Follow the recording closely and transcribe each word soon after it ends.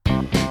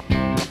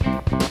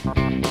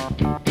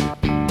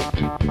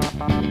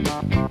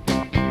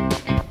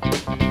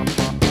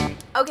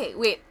Okay,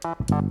 wait.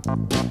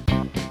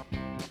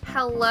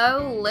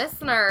 Hello,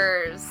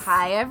 listeners.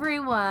 Hi,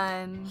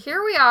 everyone.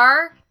 Here we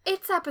are.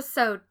 It's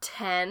episode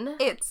 10.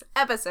 It's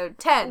episode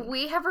 10.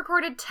 We have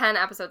recorded 10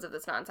 episodes of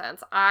this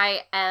nonsense.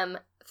 I am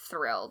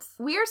thrilled.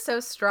 We are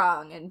so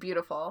strong and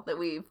beautiful that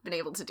we've been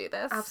able to do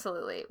this.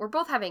 Absolutely. We're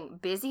both having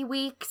busy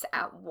weeks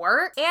at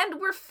work.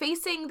 And we're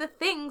facing the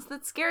things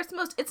that scare us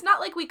most. It's not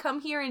like we come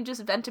here and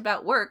just vent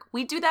about work.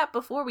 We do that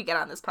before we get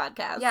on this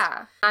podcast.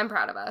 Yeah, I'm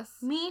proud of us.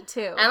 Me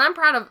too. And I'm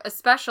proud of,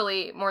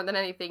 especially more than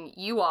anything,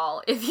 you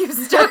all, if you've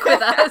stuck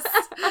with us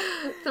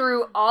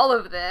through all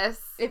of this.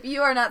 If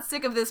you are not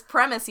sick of this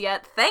premise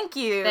yet, thank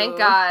you. Thank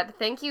God.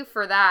 Thank you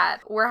for that.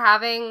 We're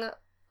having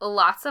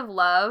lots of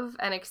love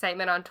and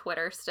excitement on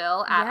Twitter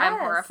still at I'm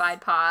Horrified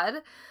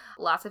Pod.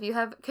 Lots of you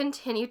have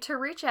continued to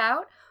reach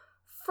out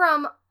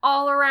from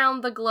all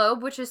around the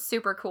globe, which is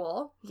super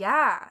cool.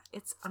 Yeah,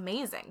 it's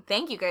amazing.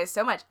 Thank you guys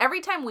so much.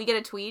 Every time we get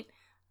a tweet,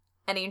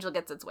 an angel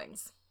gets its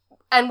wings.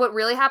 And what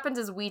really happens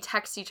is we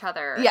text each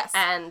other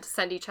and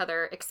send each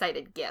other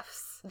excited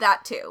gifts.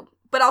 That too.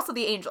 But also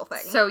the angel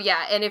thing. So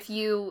yeah, and if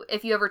you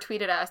ever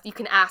tweeted us, you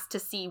can ask to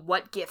see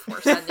what gift we're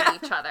sending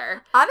each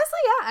other. Honestly,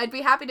 yeah, I'd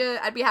be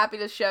happy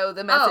to show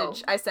the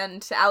message I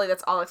send to Allie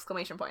that's all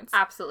exclamation points.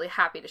 Absolutely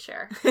happy to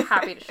share.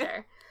 Happy to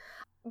share.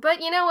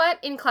 But you know what?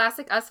 In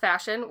classic us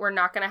fashion, we're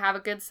not going to have a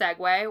good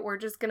segue. We're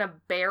just going to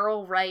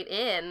barrel right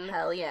in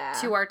Hell yeah.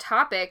 to our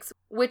topics,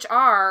 which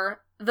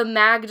are the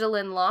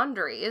Magdalene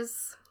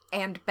laundries.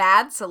 And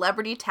bad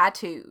celebrity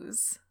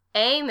tattoos.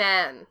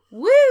 Amen.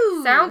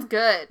 Woo! Sounds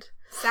good.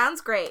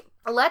 Sounds great.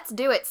 Let's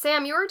do it.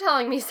 Sam, you were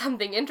telling me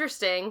something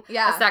interesting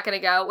a second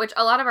ago, which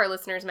a lot of our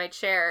listeners might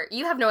share.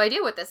 You have no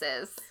idea what this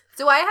is.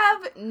 So I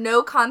have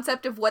no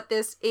concept of what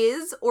this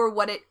is or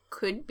what it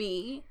could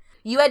be.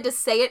 You had to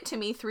say it to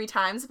me 3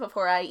 times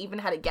before I even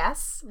had a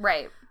guess.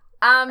 Right.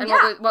 And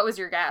what was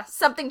your guess?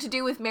 Something to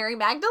do with Mary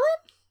Magdalene?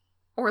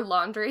 Or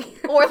laundry.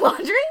 Or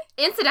laundry?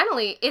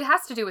 Incidentally, it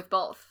has to do with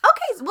both.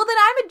 Okay, well then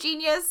I'm a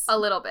genius. A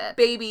little bit.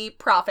 Baby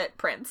prophet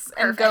prince.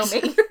 And go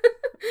me.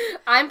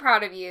 I'm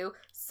proud of you.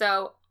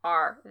 So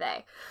are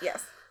they.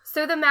 Yes.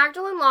 So the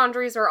Magdalene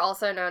laundries are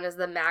also known as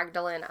the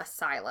Magdalene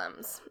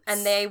asylums.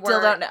 And they were...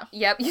 Still don't know.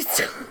 Yep. You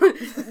still...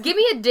 Give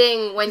me a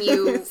ding when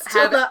you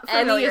have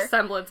any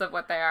semblance of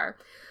what they are.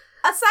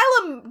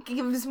 Asylum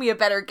gives me a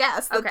better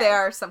guess that they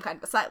are some kind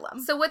of asylum.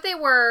 So what they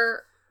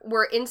were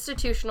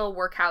institutional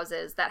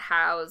workhouses that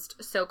housed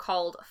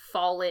so-called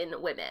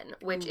fallen women,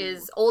 which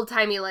is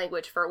old-timey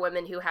language for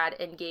women who had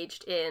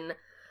engaged in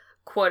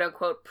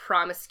quote-unquote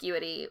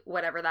promiscuity,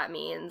 whatever that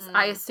means.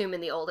 I assume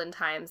in the olden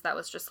times that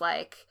was just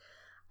like,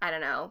 I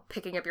don't know,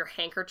 picking up your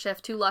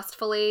handkerchief too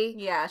lustfully.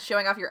 Yeah,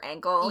 showing off your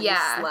ankle,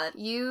 yeah, you slut.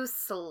 You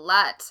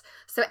slut.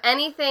 So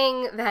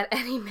anything that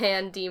any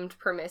man deemed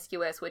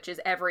promiscuous, which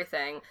is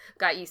everything,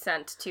 got you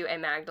sent to a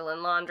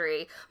Magdalene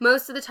laundry.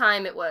 Most of the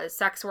time it was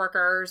sex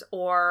workers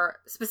or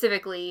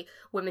specifically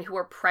women who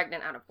were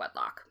pregnant out of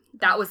wedlock.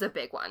 That was a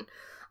big one.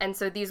 And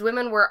so these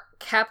women were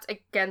kept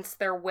against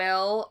their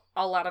will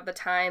a lot of the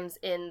times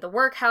in the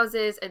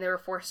workhouses, and they were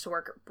forced to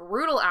work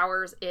brutal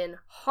hours in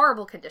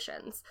horrible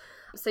conditions.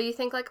 So you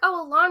think like,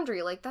 oh, a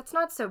laundry, like that's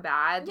not so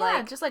bad. Yeah,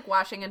 like, just like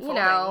washing and folding.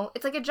 You know,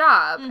 it's like a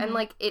job. And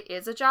like it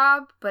is a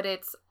job, but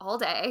it's all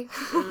day.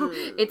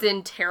 It's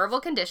in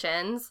terrible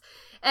conditions.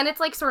 And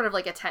it's like sort of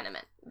like a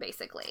tenement,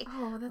 basically.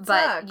 Oh, that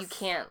sucks. But you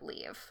can't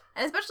leave.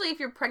 And especially if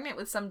you're pregnant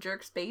with some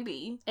jerk's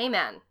baby.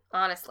 Amen.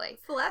 Honestly.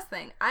 It's the last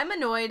thing. I'm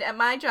annoyed at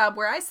my job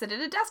where I sit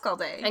at a desk all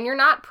day. And you're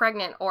not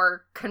pregnant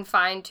or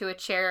confined to a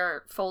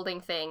chair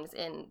folding things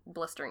in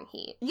blistering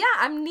heat. Yeah,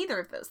 I'm neither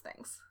of those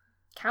things.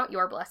 Count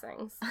your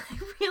blessings.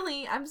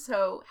 I'm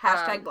so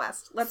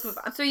 #blessed. Let's move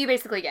on. So you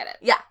basically get it.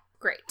 Yeah.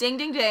 Great. Ding,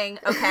 ding, ding.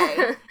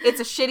 Okay. It's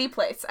a shitty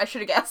place. I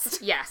should have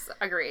guessed. Yes,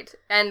 agreed.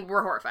 And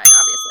we're horrified,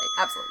 obviously.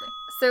 Absolutely.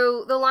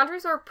 So the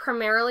laundries were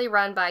primarily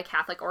run by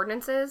Catholic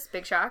ordinances,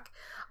 big shock,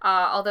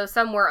 although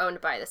some were owned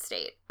by the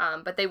state.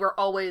 But they were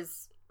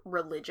always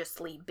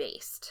religiously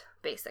based,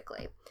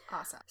 basically.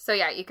 Awesome. So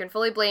yeah, you can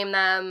fully blame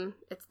them.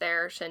 It's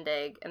their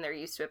shindig, and they're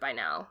used to it by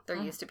now. They're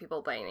used to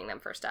people blaming them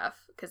for stuff,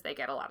 because they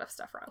get a lot of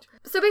stuff wrong.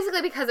 So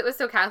basically, because it was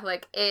so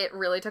Catholic, it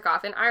really took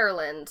off in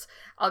Ireland.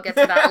 I'll get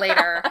to that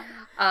later.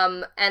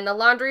 And the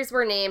laundries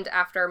were named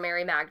after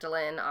Mary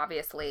Magdalene,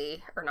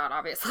 obviously, or not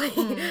obviously,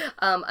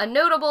 a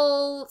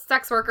notable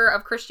sex worker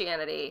of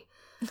Christianity.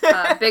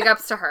 Big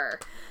ups to her.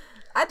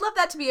 I'd love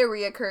that to be a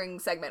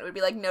reoccurring segment. It would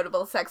be like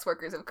notable sex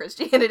workers of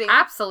Christianity.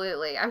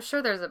 Absolutely. I'm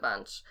sure there's a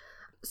bunch.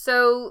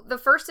 So the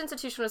first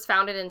institution was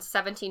founded in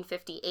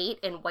 1758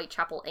 in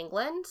Whitechapel,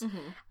 England,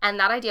 and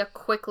that idea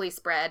quickly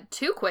spread,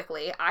 too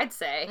quickly, I'd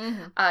say,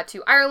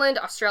 to Ireland,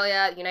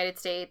 Australia, the United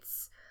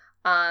States,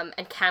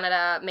 and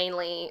Canada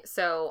mainly.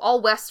 So all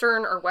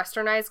Western or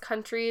Westernized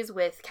countries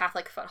with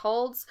Catholic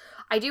footholds.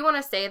 I do want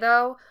to say,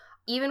 though,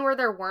 even where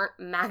there weren't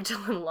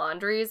Magdalene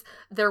laundries,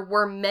 there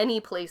were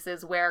many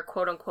places where,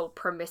 quote-unquote,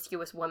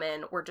 promiscuous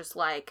women were just,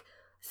 like,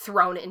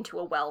 thrown into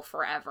a well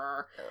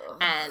forever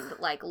and,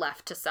 like,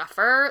 left to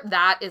suffer.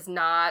 That is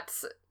not,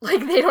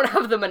 like, they don't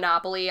have the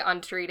monopoly on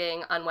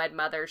treating unwed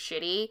mothers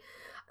shitty.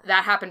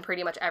 that happened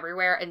pretty much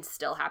everywhere and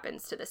still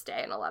happens to this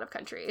day in a lot of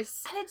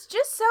countries. And it's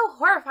just so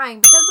horrifying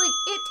because, like,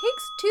 it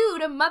takes two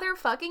to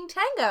motherfucking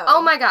tango.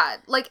 Oh my god.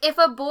 Like, if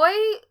a boy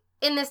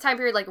in this time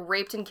period, like,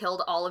 raped and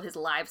killed all of his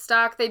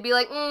livestock, they'd be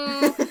like,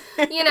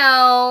 you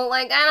know,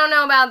 like, I don't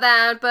know about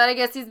that, but I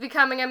guess he's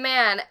becoming a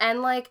man.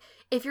 And, like,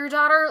 if your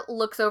daughter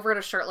looks over at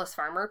a shirtless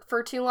farmer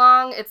for too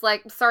long, it's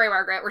like, sorry,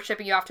 Margaret, we're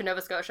shipping you off to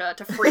Nova Scotia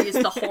to freeze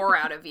the whore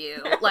out of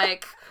you.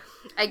 Like,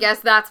 I guess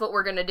that's what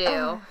we're gonna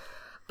do.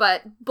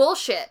 But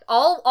bullshit.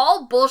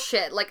 All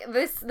bullshit. Like,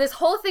 this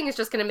whole thing is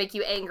just gonna make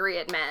you angry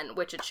at men,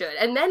 which it should.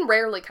 And men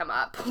rarely come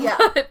up. Yeah.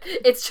 But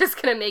it's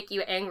just gonna make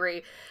you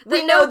angry.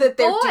 We know that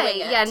they're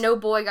doing it. Yeah, no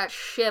boy got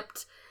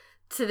shipped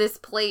to this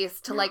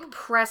place to, like,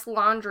 press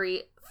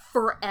laundry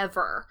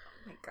forever.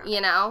 Oh my God.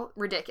 You know?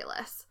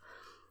 Ridiculous.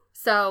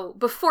 So,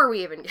 before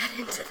we even get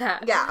into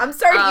that. Yeah, I'm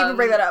sorry to even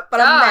bring that up,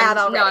 but I'm mad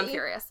already. No, I'm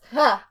furious.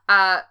 Huh.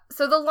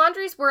 So the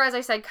laundries were, as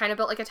I said, kind of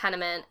built like a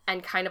tenement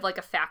and kind of like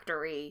a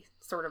factory,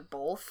 sort of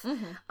both.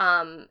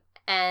 Mm-hmm.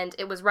 And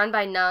it was run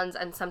by nuns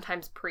and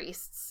sometimes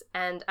priests.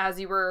 And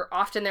as you were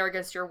often there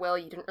against your will,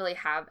 you didn't really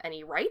have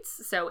any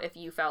rights. So if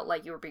you felt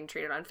like you were being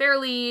treated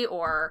unfairly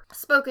or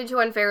spoken to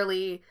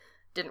unfairly,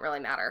 didn't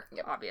really matter,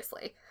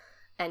 obviously.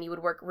 And you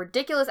would work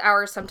ridiculous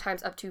hours,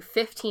 sometimes up to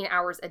 15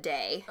 hours a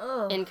day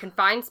in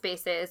confined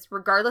spaces,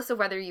 regardless of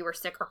whether you were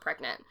sick or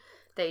pregnant.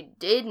 They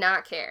did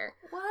not care.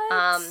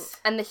 What?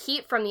 And the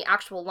heat from the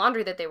actual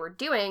laundry that they were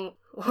doing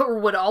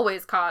would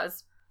always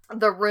cause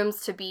the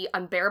rooms to be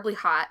unbearably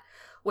hot,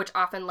 which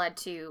often led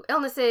to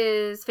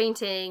illnesses,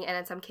 fainting, and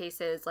in some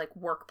cases, like,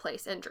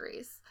 workplace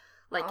injuries.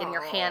 Like getting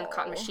your hand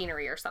caught in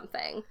machinery or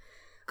something.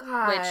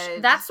 God.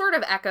 Which, that sort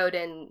of echoed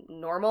in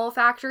normal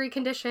factory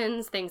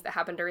conditions, things that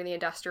happened during the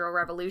Industrial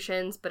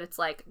Revolutions, but it's,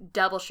 like,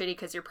 double shitty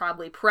because you're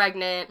probably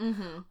pregnant,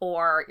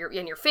 or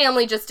your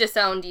family just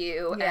disowned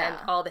you, and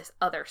all this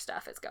other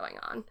stuff is going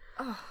on.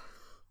 Oh.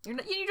 You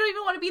don't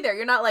even want to be there.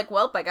 You're not like,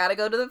 welp, I gotta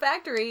go to the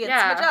factory. It's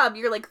my job.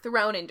 You're, like,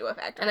 thrown into a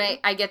factory. And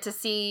I get to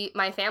see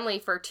my family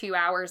for 2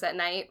 hours at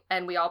night,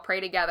 and we all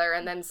pray together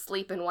and then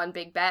sleep in one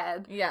big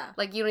bed. Yeah.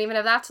 Like, you don't even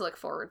have that to look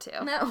forward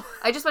to. No.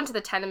 I just went to the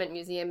Tenement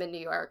Museum in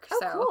New York.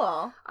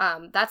 Oh,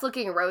 cool. That's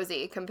looking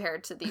rosy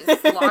compared to these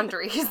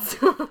laundries.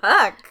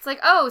 Fuck. It's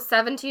like,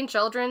 17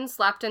 children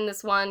slapped in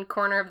this one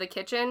corner of the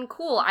kitchen.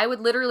 Cool. I would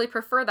literally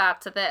prefer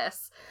that to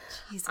this.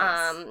 Jesus.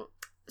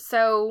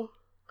 So,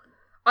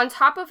 on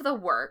top of the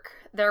work,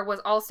 there was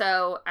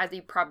also, as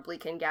you probably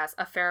can guess,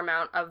 a fair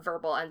amount of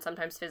verbal and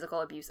sometimes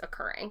physical abuse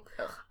occurring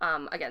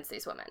against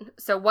these women.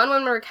 So one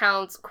woman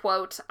recounts,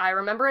 quote, "I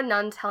remember a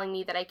nun telling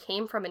me that I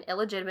came from an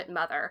illegitimate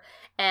mother,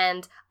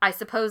 and I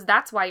suppose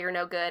that's why you're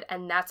no good,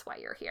 and that's why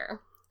you're here."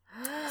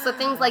 So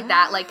things like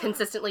that, like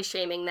consistently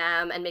shaming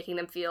them and making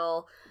them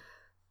feel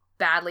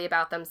badly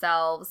about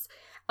themselves.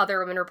 Other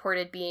women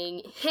reported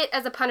being hit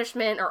as a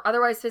punishment or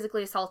otherwise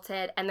physically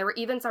assaulted, and there were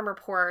even some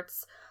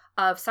reports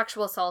of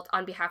sexual assault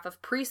on behalf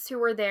of priests who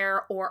were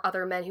there or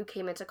other men who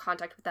came into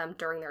contact with them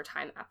during their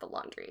time at the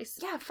laundries.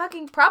 Yeah,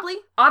 fucking probably.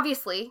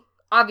 Obviously.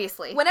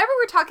 Whenever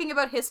we're talking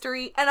about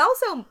history, and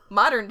also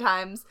modern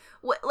times,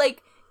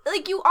 like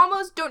you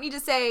almost don't need to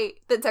say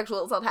that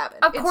sexual assault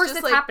happened. Of course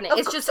it's happening.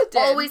 It's just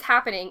always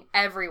happening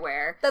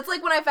everywhere. That's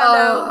like when I found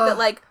out that,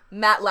 like,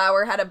 Matt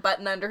Lauer had a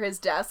button under his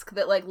desk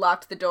that, like,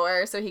 locked the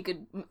door so he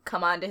could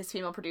come on to his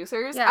female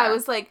producers. Yeah. I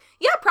was like,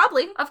 yeah,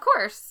 probably. Of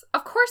course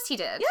he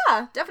did.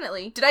 Yeah,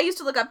 definitely. Did I used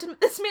to look up to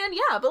this man?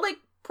 Yeah, but, like,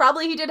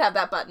 probably he did have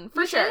that button.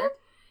 For sure.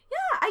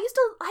 Yeah, I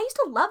used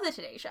to love the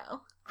Today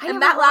Show. I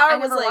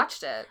never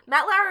watched it.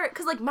 Matt Lauer,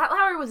 because, like, Matt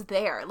Lauer was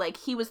there. Like,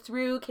 he was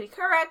through Kitty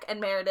Couric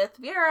and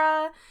Meredith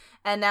Vieira,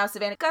 and now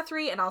Savannah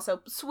Guthrie, and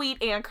also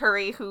sweet Ann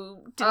Curry,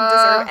 who didn't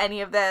deserve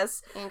any of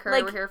this. Ann Curry,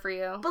 like, we're here for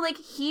you. But, like,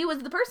 he was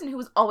the person who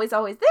was always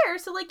there,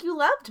 so, like, you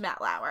loved Matt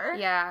Lauer.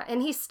 Yeah,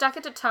 and he stuck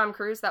it to Tom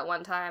Cruise that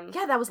one time.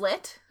 Yeah, that was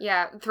lit.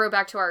 Yeah,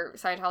 throwback to our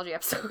Scientology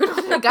episode.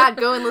 Oh my god,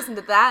 go and listen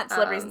to that,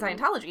 Celebrities in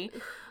Scientology.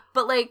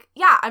 But, like,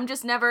 yeah, I'm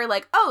just never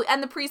like, oh,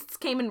 and the priests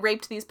came and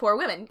raped these poor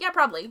women. Yeah,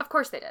 probably. Of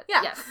course they did.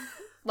 Yeah. Yes.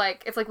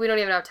 Like, it's like we don't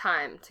even have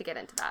time to get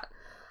into that.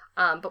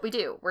 But we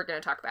do. We're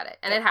going to talk about it.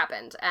 And it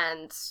happened.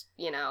 And,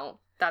 you know,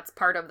 that's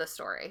part of the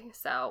story.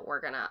 So we're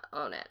going to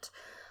own it.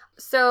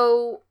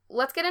 So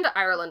let's get into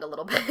Ireland a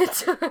little bit.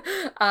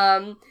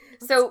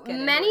 So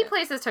many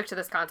places took to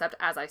this concept,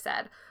 as I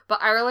said. But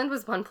Ireland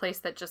was one place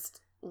that just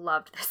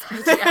loved this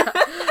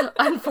idea.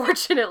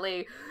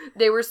 Unfortunately.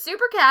 They were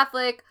super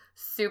Catholic,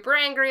 super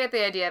angry at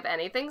the idea of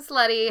anything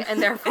slutty,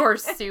 and therefore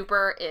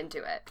super into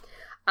it.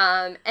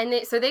 And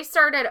they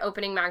started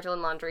opening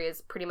Magdalen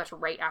laundries pretty much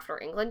right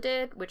after England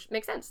did, which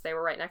makes sense. They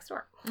were right next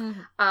door.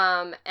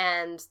 Mm-hmm.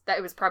 And that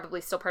it was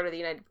probably still part of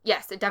the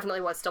it definitely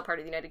was still part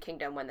of the United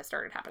Kingdom when this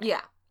started happening.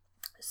 Yeah.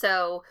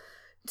 So,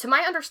 to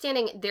my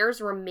understanding,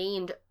 theirs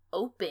remained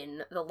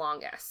open the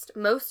longest.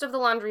 Most of the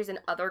laundries in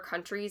other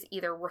countries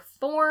either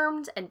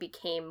reformed and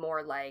became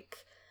more like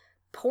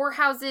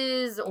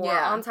poorhouses or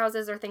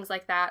almshouses or things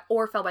like that,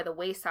 or fell by the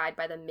wayside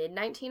by the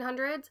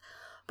mid-1900s.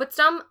 But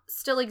some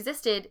still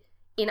existed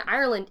in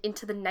Ireland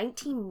into the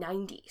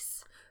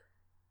 1990s.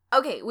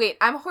 Okay, wait.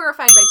 I'm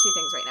horrified by two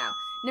things right now.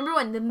 Number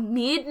one, the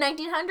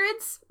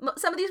mid-1900s,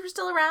 some of these were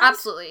still around?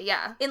 Absolutely,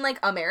 yeah. In, like,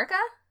 America?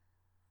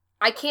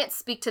 I can't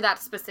speak to that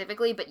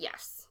specifically, but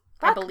yes.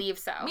 Fuck I believe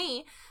so.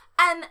 Me.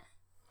 And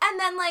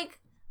then, like,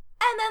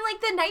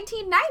 the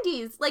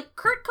 1990s, like,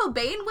 Kurt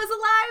Cobain was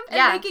alive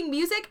and making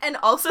music, and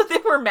also they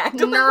were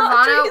Magdalene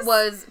Nirvana laundries.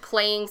 was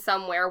playing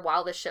somewhere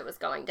while this shit was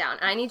going down.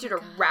 And I need you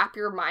to wrap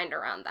your mind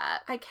around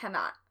that. I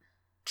cannot.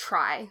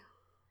 Try.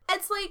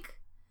 It's like,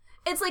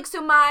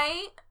 so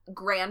my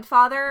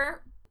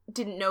grandfather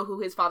didn't know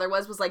who his father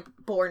was, like,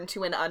 born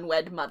to an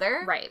unwed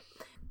mother. Right.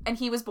 And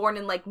he was born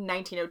in, like,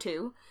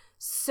 1902.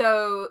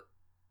 So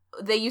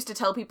they used to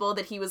tell people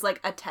that he was, like,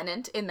 a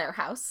tenant in their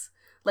house.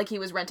 Like, he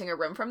was renting a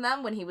room from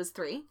them when he was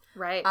 3.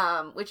 Right.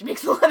 Which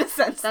makes a lot of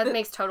sense. That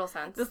makes total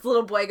sense. This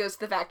little boy goes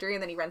to the factory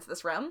and then he rents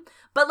this room.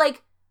 But,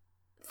 like,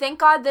 thank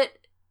God that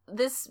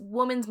this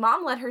woman's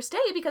mom let her stay,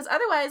 because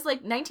otherwise,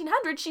 like,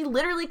 1900, she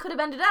literally could have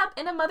ended up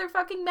in a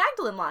motherfucking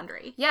Magdalene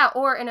laundry. Yeah,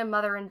 or in a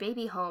mother and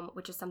baby home,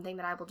 which is something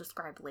that I will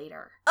describe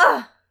later.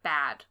 Ugh.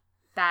 Bad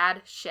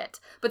shit.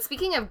 But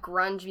speaking of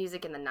grunge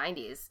music in the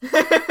 90s,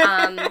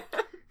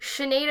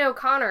 Sinead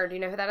O'Connor, do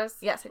you know who that is?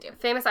 Yes, I do.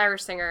 Famous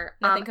Irish singer.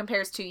 Nothing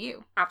compares to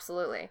you.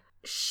 Absolutely.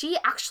 She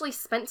actually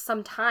spent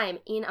some time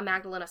in a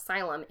Magdalene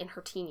asylum in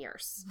her teen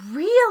years.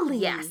 Really?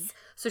 Yes.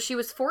 So she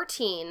was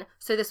 14,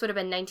 so this would have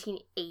been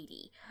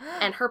 1980.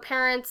 And her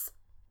parents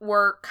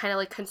were kind of,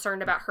 like,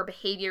 concerned about her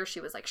behavior. She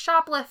was, like,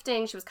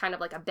 shoplifting. She was kind of,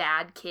 like, a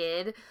bad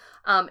kid.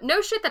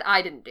 No shit that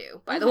I didn't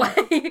do, by the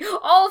way.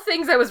 All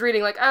things I was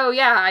reading, like, oh,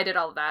 yeah, I did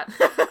all of that.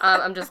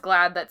 I'm just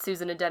glad that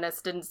Susan and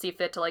Dennis didn't see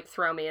fit to, like,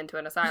 throw me into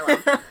an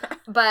asylum.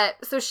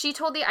 But, so she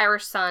told the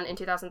Irish Sun in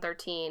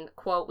 2013,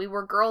 quote, "We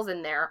were girls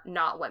in there,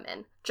 not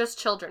women. Just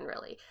children,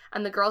 really.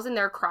 And the girls in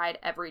there cried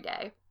every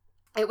day.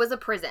 It was a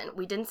prison.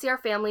 We didn't see our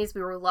families.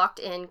 We were locked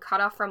in, cut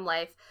off from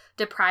life,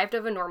 deprived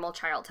of a normal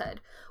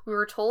childhood. We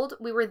were told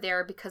we were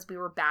there because we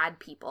were bad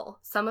people.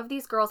 Some of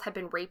these girls had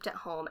been raped at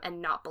home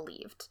and not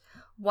believed.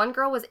 One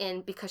girl was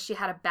in because she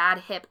had a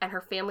bad hip and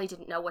her family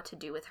didn't know what to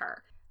do with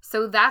her."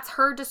 So that's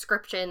her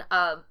description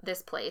of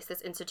this place,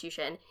 this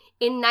institution,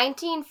 in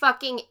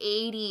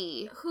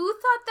 1980. Who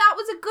thought that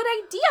was a good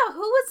idea? Who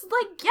was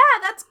like,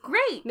 yeah, that's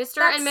great. Mr.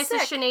 That's and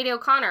Mrs. sick. Sinead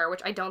O'Connor,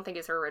 which I don't think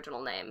is her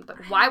original name, but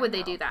why would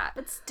they do that?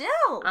 But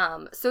still.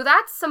 So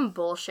that's some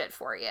bullshit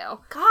for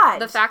you. God.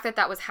 The fact that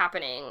that was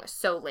happening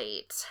so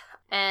late.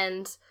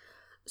 And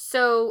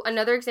so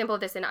another example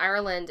of this in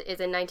Ireland is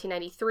in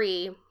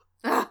 1993.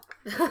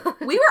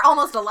 We were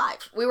almost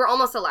alive. We were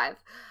almost alive.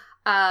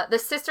 The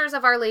Sisters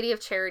of Our Lady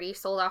of Charity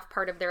sold off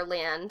part of their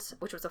land,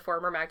 which was a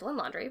former Magdalene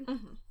laundry,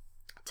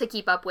 to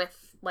keep up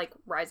with, like,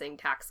 rising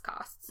tax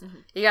costs.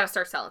 You gotta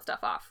start selling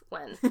stuff off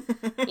when,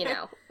 you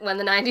know, when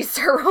the 90s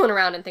start rolling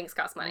around and things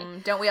cost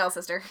money. Don't we all,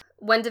 sister?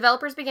 When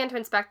developers began to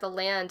inspect the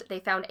land, they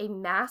found a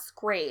mass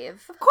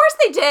grave. Of course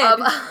they did! Of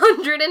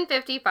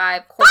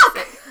 155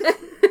 corpses.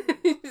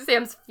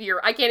 Sam's fear.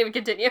 I can't even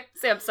continue.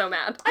 Sam's so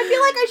mad. I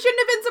feel like I shouldn't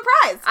have been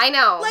surprised. I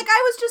know. Like,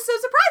 I was just so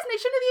surprised and I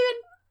shouldn't have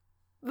even...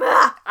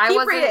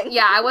 Keep reading.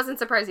 Yeah, I wasn't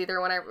surprised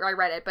either when I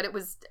read it, but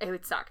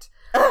it sucked.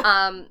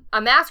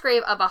 A mass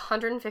grave of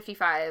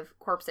 155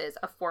 corpses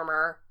of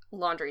former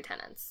laundry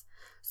tenants.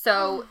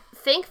 So,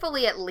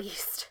 thankfully, at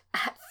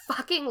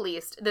fucking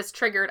least, this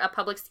triggered a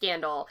public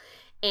scandal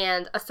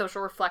and a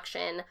social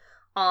reflection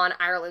on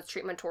Ireland's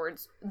treatment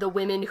towards the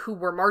women who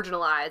were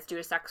marginalized due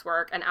to sex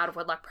work and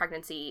out-of-wedlock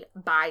pregnancy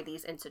by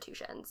these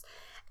institutions.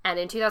 And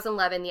in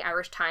 2011, the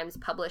Irish Times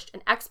published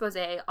an expose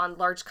on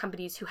large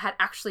companies who had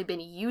actually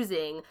been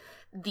using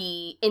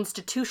the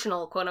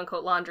institutional,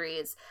 quote-unquote,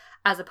 laundries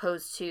as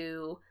opposed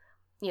to,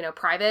 you know,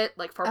 private,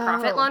 like,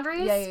 for-profit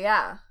laundries.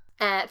 Yeah.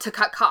 To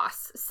cut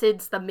costs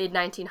since the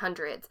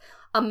mid-1900s.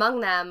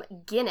 Among them,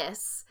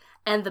 Guinness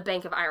and the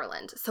Bank of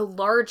Ireland. So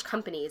large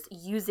companies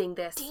using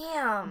this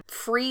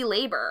free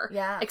labor,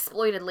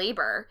 exploited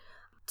labor,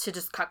 to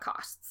just cut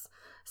costs.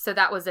 So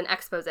that was an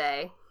expose,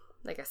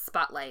 like a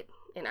spotlight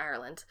in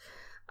Ireland.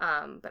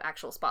 But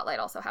actual spotlight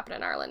also happened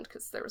in Ireland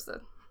because there was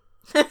a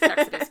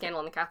sex abuse scandal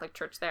in the Catholic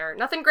Church there.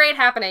 Nothing great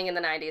happening in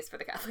the 90s for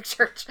the Catholic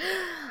Church.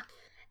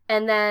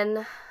 And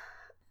then,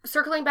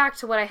 circling back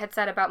to what I had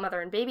said about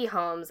mother and baby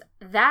homes,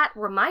 that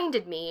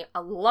reminded me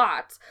a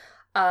lot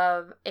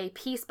of a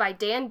piece by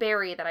Dan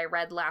Barry that I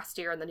read last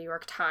year in the New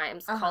York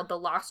Times called The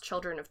Lost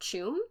Children of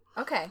Tuam.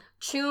 Okay.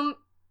 Tuam,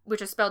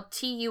 which is spelled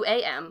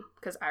Tuam,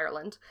 because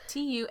Ireland.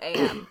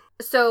 Tuam.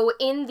 So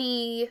in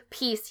the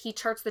piece, he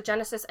charts the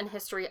genesis and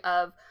history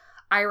of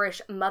Irish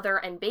mother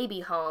and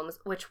baby homes,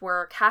 which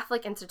were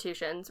Catholic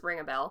institutions, ring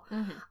a bell,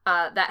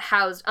 that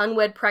housed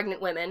unwed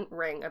pregnant women,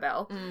 ring a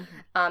bell,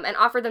 and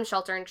offered them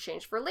shelter in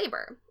exchange for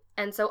labor.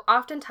 And so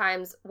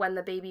oftentimes when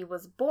the baby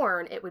was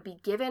born, it would be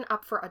given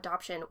up for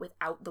adoption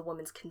without the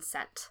woman's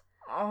consent.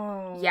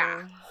 Oh.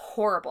 Yeah,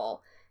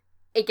 horrible.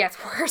 It gets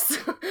worse.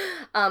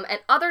 And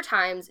other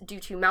times, due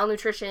to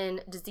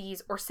malnutrition,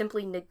 disease, or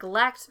simply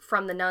neglect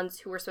from the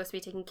nuns who were supposed to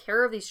be taking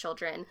care of these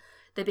children,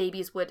 the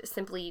babies would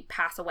simply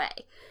pass away.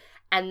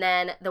 And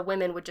then the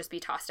women would just be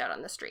tossed out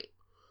on the street.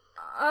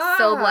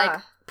 So, like,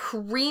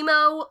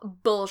 primo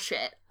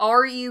bullshit.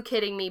 Are you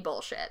kidding me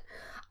bullshit?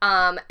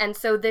 And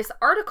so this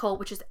article,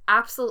 which is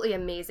absolutely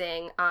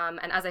amazing,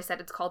 and as I said,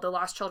 it's called The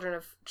Lost Children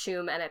of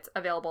CHUM, and it's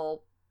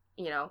available,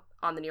 you know,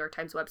 on the New York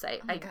Times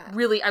website.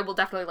 I will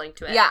definitely link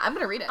to it. Yeah, I'm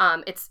gonna read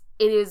it.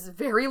 It is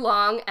very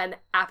long and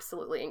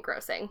absolutely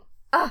engrossing.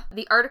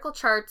 The article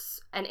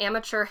charts an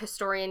amateur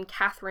historian,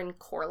 Catherine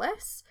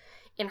Corliss,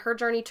 in her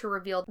journey to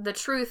reveal the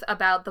truth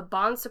about the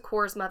Bon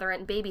Secours mother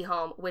and baby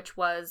home, which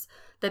was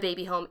the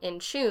baby home in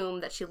CHUM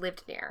that she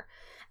lived near.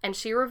 And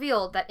she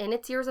revealed that in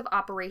its years of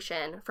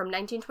operation, from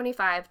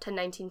 1925 to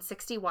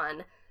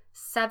 1961,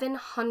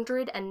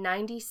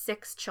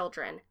 796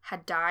 children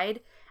had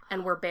died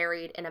and were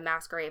buried in a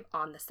mass grave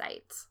on the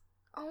site.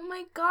 Oh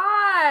my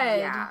god.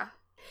 Yeah.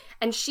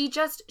 And she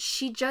just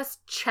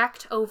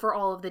checked over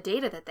all of the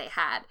data that they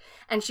had.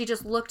 And she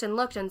just looked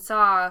and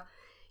saw,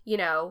 you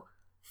know,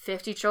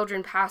 50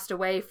 children passed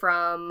away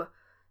from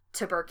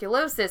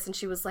tuberculosis. And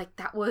she was like,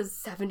 that was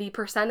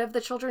 70% of the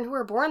children who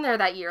were born there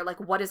that year. Like,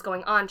 what is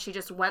going on? She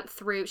just went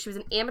through, she was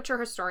an amateur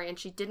historian.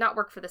 She did not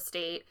work for the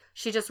state.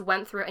 She just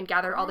went through and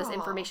gathered all this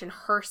information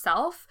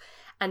herself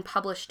and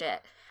published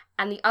it.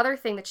 And the other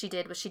thing that she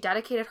did was she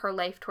dedicated her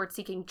life towards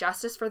seeking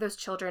justice for those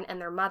children and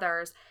their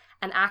mothers,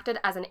 and acted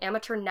as an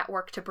amateur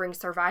network to bring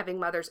surviving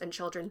mothers and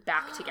children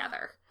back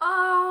together.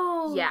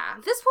 Oh. Yeah.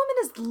 This woman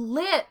is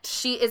lit.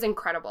 She is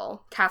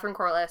incredible. Catherine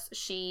Corliss,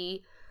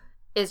 she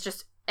is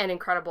just an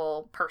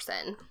incredible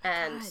person.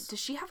 And God, does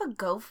she have a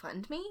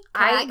GoFundMe? Can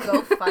I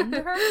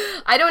GoFund her?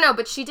 I don't know,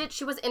 but she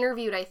was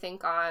interviewed, I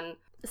think, on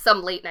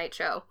some late night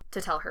show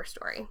to tell her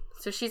story.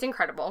 So she's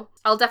incredible.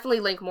 I'll definitely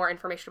link more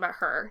information about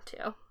her,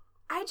 too.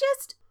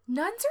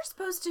 Nuns are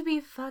supposed to be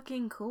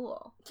fucking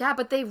cool. Yeah,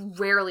 but they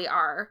rarely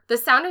are. The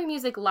Sound of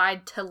Music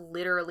lied to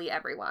literally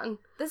everyone.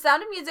 The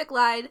Sound of Music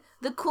lied.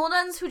 The cool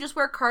nuns who just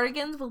wear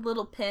cardigans with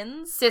little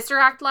pins. Sister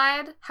Act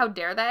lied. How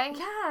dare they?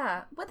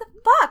 Yeah. What the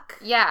fuck?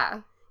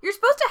 Yeah. You're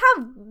supposed to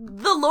have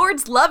the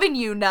Lord's love in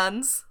you,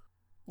 nuns.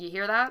 You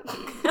hear that?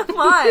 Come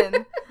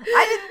on.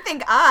 I didn't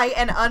think I,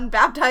 an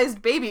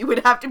unbaptized baby, would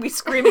have to be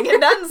screaming at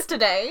nuns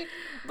today.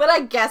 But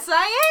I guess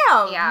I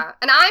am. Yeah.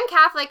 And I'm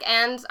Catholic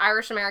and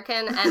Irish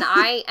American, and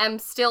I am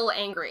still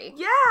angry.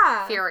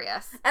 Yeah.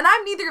 Furious. And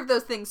I'm neither of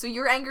those things, so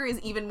your anger is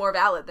even more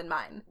valid than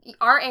mine.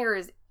 Our anger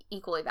is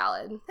equally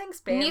valid.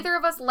 Thanks, babe. Neither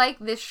of us like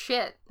this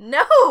shit.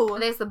 No.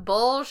 This is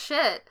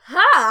bullshit.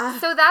 Huh.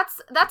 So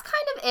that's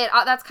kind of it.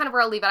 That's kind of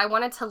where I'll leave it. I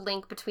wanted to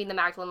link between the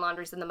Magdalene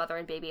Laundries and the mother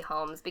and baby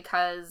homes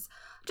because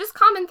just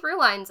common through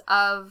lines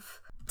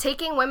of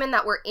taking women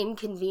that were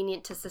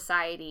inconvenient to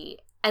society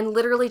and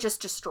literally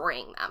just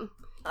destroying them.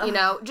 You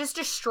know, just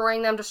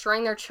destroying them,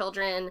 destroying their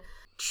children,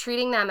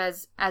 treating them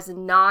as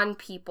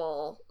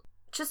non-people,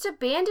 just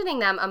abandoning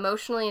them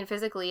emotionally and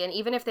physically. And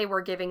even if they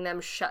were giving them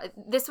it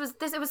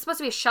was supposed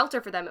to be a shelter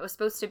for them. It was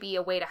supposed to be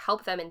a way to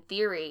help them in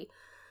theory.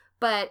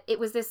 But it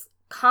was this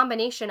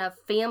combination of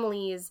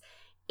families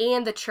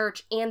and the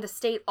church and the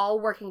state all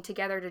working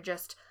together to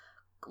just,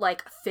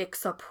 like,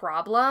 fix a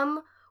problem,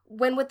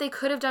 when what they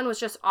could have done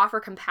was just offer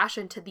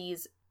compassion to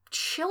these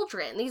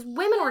children. These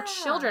women were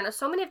children.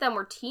 So many of them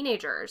were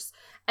teenagers.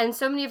 And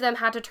so many of them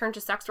had to turn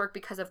to sex work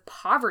because of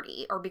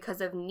poverty or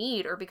because of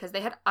need or because they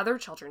had other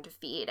children to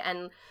feed.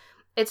 And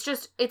it's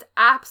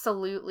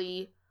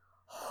absolutely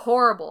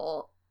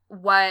horrible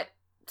what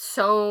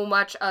so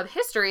much of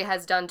history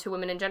has done to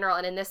women in general,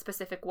 and in this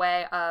specific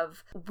way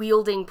of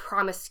wielding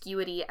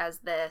promiscuity as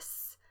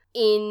this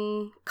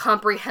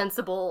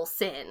incomprehensible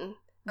sin.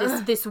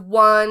 This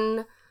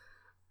one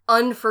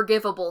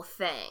unforgivable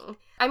thing.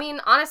 I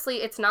mean, honestly,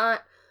 it's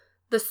not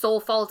the sole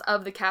fault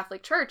of the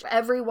Catholic Church.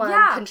 Everyone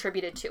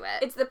contributed to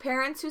it. It's the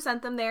parents who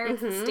sent them there.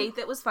 It's the state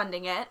that was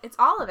funding it. It's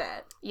all of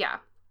it. Yeah.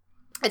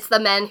 It's the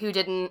men who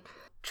didn't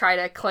try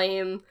to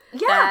claim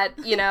that,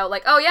 you know,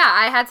 like, oh yeah,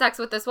 I had sex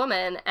with this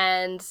woman.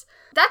 And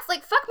that's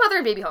like, fuck mother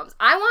and baby homes.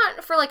 I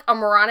want for like a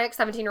moronic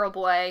 17-year-old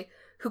boy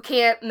who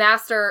can't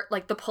master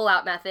like the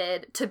pull-out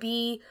method to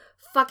be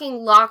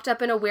fucking locked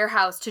up in a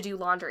warehouse to do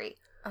laundry.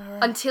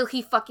 Until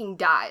he fucking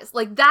dies.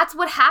 Like, that's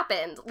what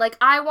happened. Like,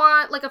 I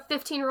want, like, a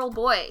 15-year-old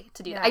boy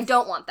to do that. I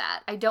don't want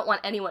that. I don't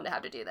want anyone to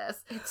have to do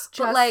this. It's just...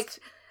 But, like,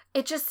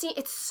 it just seems...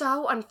 It's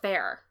so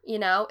unfair, you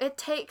know? It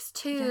takes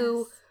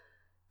two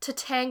to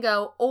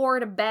tango or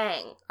to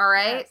bang, all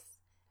right? Yes.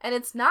 And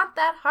it's not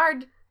that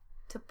hard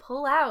to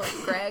pull out,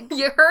 Greg.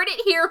 You heard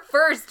it here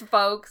first,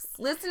 folks.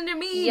 Listen to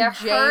me, you James.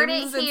 Heard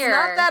it here. It's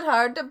not that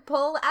hard to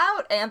pull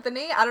out,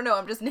 Anthony. I don't know,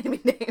 I'm just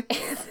naming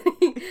names.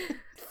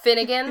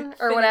 Finnegan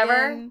or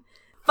whatever.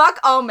 Fuck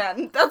all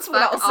men. That's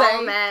what I'll say. Fuck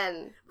all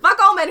men. Fuck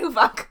all men who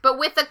fuck. But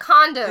with a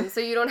condom,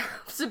 so you don't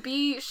have to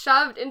be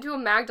shoved into a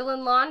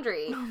Magdalene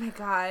laundry. Oh my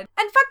god.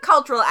 And fuck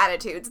cultural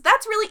attitudes.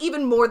 That's really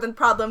even more the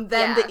problem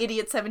than the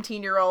idiot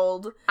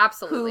 17-year-old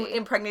Absolutely. who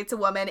impregnates a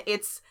woman.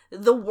 It's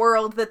the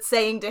world that's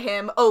saying to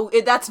him, oh,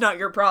 that's not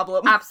your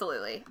problem.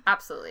 Absolutely.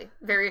 Absolutely.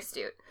 Very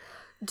astute.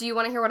 Do you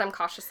want to hear what I'm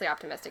cautiously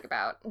optimistic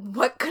about?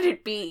 What could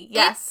it be?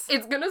 Yes.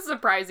 It's going to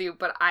surprise you,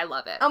 but I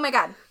love it. Oh my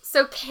god.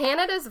 So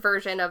Canada's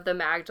version of the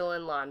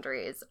Magdalen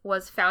Laundries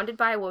was founded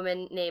by a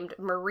woman named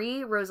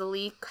Marie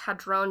Rosalie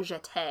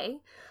Cadron-Jeté.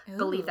 I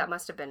believe that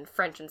must have been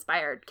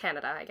French-inspired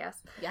Canada, I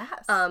guess.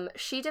 Yes.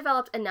 She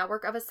developed a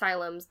network of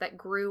asylums that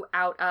grew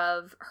out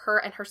of her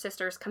and her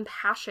sister's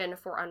compassion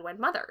for unwed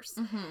mothers.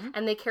 Mm-hmm.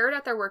 And they carried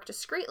out their work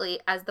discreetly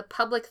as the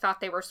public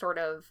thought they were sort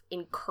of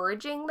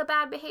encouraging the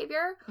bad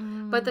behavior.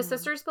 But the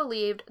sisters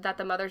believed that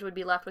the mothers would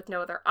be left with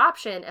no other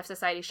option if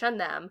society shunned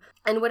them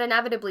and would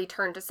inevitably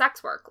turn to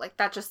sex work. Like,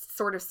 that just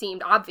sort of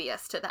seemed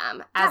obvious to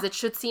them, as it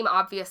should seem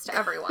obvious to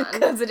everyone.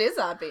 Because it is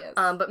obvious.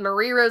 But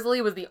Marie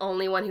Rosalie was the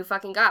only one who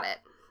fucking got it.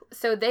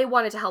 So they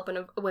wanted to help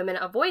women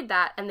avoid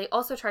that, and they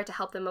also tried to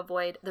help them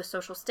avoid the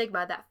social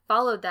stigma that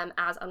followed them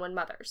as unwed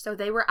mothers. So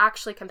they were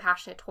actually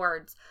compassionate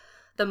towards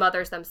the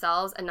mothers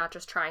themselves and not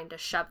just trying to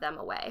shove them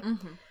away.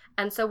 Mm-hmm.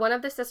 And so one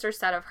of the sisters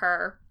said of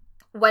her,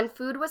 when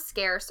food was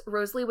scarce,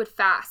 Rosalie would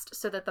fast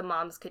so that the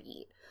moms could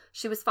eat.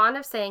 She was fond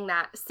of saying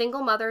that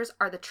single mothers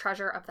are the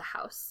treasure of the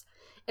house.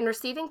 In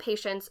receiving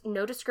patients,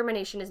 no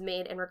discrimination is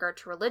made in regard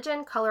to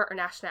religion, color, or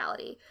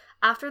nationality.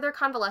 After their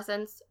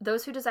convalescence,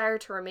 those who desire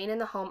to remain in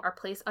the home are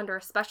placed under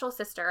a special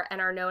sister and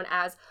are known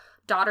as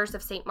Daughters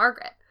of St.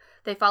 Margaret.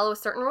 They follow a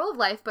certain rule of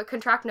life but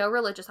contract no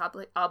religious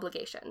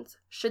obligations.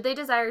 Should they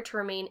desire to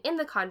remain in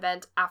the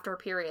convent after a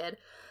period,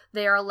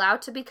 they are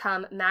allowed to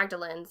become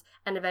Magdalens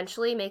and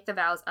eventually make the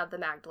vows of the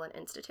Magdalen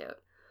Institute.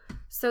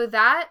 So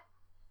that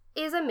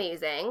is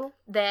amazing.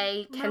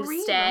 They can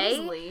Marie stay,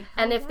 Rosalie.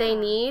 and if they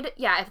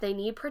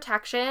need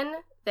protection,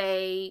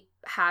 they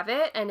have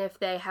it, and if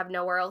they have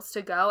nowhere else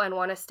to go and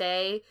want to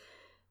stay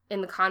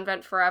in the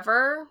convent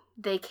forever,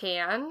 they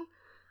can.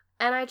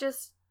 And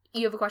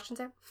you have a question,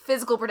 Sam?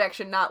 Physical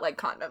protection, not like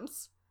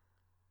condoms.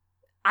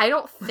 I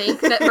don't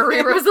think that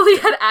Marie Rosalie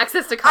had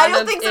access to condoms. I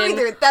don't think so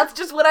either. That's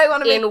just what I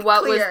want to make clear. In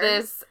what was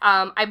this?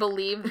 I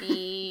believe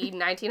the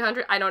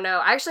 1900s. I don't know.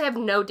 I actually have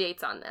no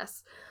dates on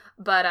this.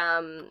 But,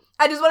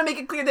 I just want to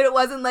make it clear that it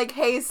wasn't like,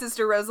 hey,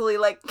 Sister Rosalie,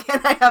 like,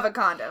 can I have a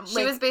condom?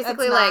 She was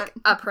basically like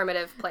a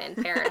primitive Planned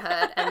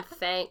Parenthood, and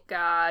thank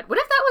God. What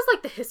if that was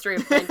like the history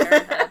of Planned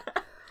Parenthood?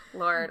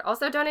 Lord.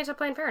 Also, donate to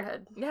Planned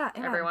Parenthood. Yeah.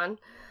 Everyone.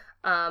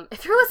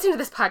 If you're listening to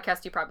this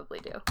podcast, you probably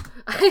do.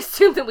 I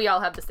assume that we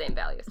all have the same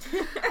values.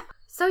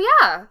 So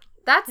yeah,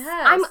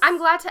 I'm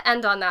glad to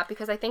end on that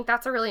because I think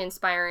that's a really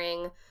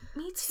inspiring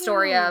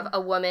story of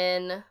a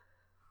woman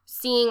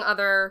seeing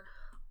other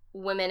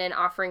women and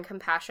offering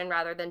compassion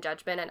rather than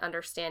judgment and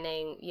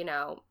understanding,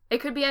 it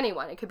could be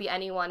anyone. It could be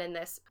anyone in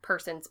this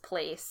person's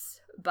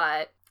place,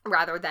 but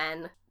rather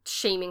than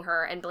shaming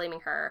her and blaming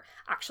her,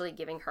 actually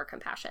giving her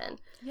compassion.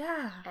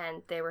 Yeah.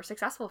 And they were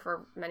successful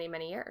for many,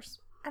 many years.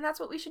 And that's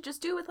what we should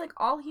just do with, like,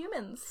 all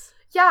humans.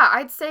 Yeah,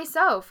 I'd say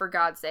so, for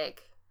God's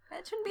sake.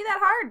 It shouldn't be that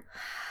hard.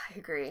 I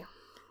agree.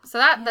 So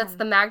that's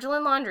the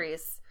Magdalen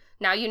Laundries.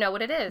 Now you know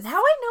what it is. Now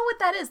I know what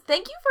that is.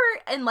 Thank you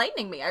for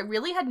enlightening me. I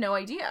really had no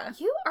idea.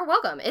 You are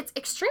welcome. It's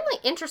extremely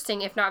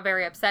interesting, if not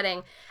very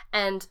upsetting.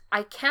 And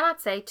I cannot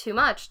say too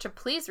much to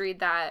please read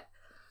that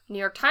New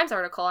York Times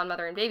article on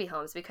mother and baby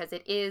homes because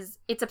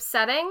it's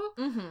upsetting,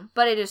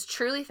 but it is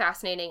truly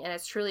fascinating and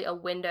it's truly a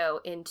window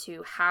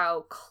into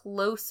how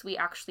close we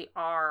actually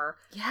are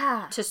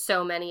to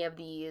so many of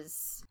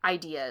these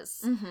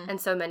ideas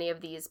and so many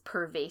of these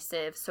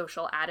pervasive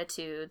social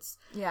attitudes.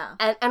 Yeah.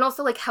 And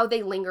also like how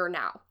they linger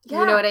now.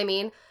 Yeah. You know what I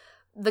mean?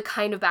 The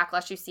kind of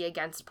backlash you see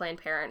against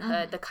Planned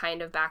Parenthood, the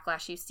kind of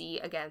backlash you see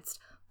against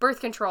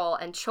birth control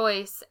and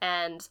choice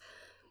and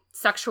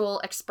sexual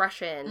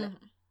expression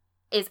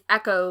is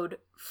echoed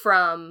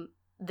from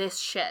this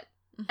shit.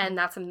 And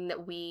that's something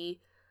that we,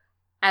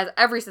 as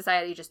every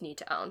society, just need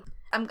to own.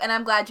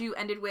 I'm glad you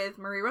ended with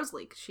Marie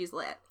Rosalie, because she's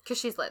lit. Because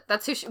she's lit.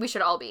 That's who we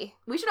should all be.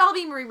 We should all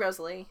be Marie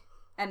Rosalie,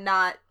 and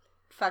not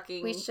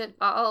fucking... We should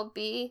all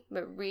be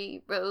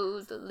Marie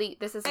Rosalie.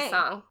 This is a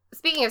song.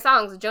 Speaking of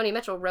songs, Joni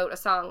Mitchell wrote a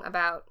song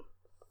about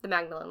the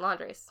Magdalen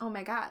Laundries. Oh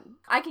my god.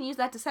 I can use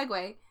that to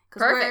segue.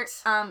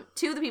 Perfect.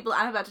 Two of the people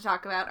I'm about to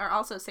talk about are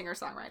also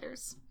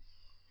singer-songwriters.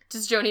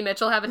 Does Joni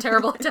Mitchell have a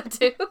terrible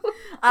tattoo?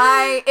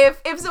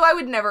 If so, I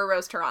would never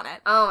roast her on it.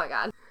 Oh my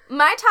god.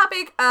 My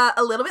topic,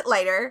 a little bit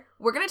lighter.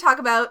 We're going to talk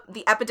about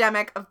the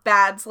epidemic of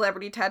bad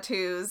celebrity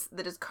tattoos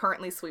that is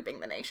currently sweeping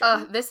the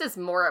nation. This is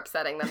more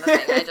upsetting than the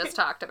thing I just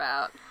talked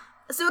about.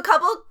 So a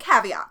couple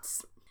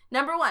caveats.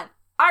 Number one,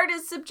 art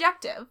is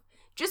subjective.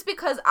 Just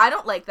because I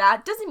don't like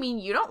that doesn't mean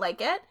you don't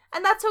like it,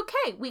 and that's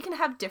okay. We can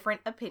have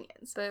different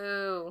opinions.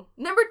 Boo.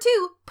 Number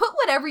two, put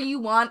whatever you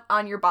want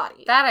on your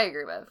body. That I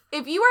agree with.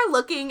 If you are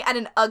looking at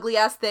an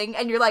ugly-ass thing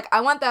and you're like,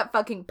 I want that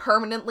fucking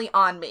permanently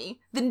on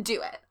me, then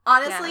do it.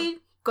 Honestly,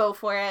 go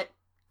for it.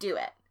 Do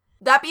it.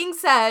 That being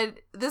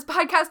said, this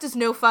podcast is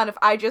no fun if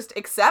I just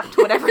accept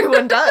what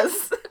everyone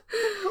does.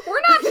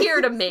 We're not here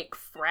to make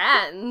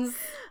friends.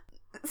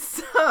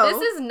 So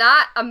this is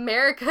not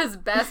America's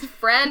Best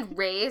Friend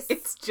race.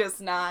 It's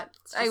just not.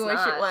 I wish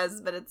it was,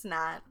 but it's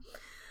not.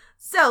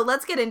 So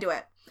let's get into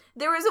it.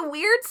 there is a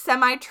weird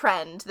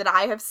semi-trend that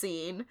I have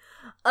seen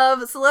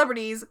of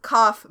celebrities,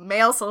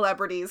 male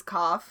celebrities,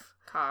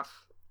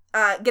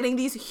 getting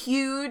these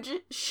huge,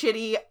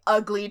 shitty,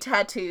 ugly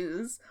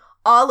tattoos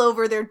all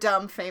over their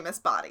dumb, famous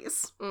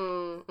bodies.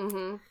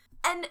 Mm-hmm.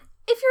 And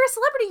if you're a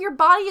celebrity, your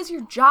body is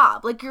your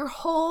job. Like, your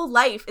whole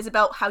life is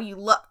about how you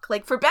look.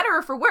 Like, for better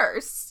or for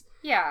worse.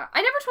 Yeah.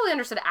 I never totally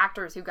understood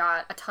actors who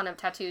got a ton of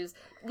tattoos.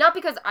 Not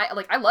because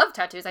I love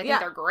tattoos. I think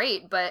they're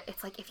great. But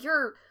it's like, if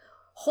your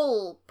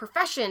whole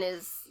profession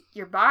is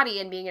your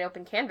body and being an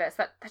open canvas,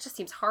 that just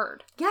seems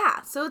hard.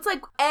 Yeah. So it's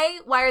like, A,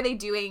 why are they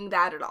doing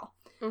that at all?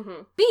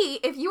 Mm-hmm. B,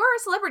 if you are a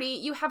celebrity,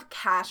 you have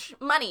cash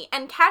money.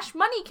 And cash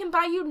money can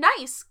buy you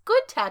nice,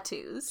 good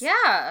tattoos.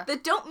 Yeah.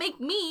 That don't make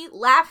me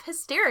laugh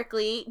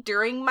hysterically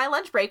during my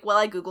lunch break while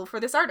I Google for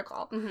this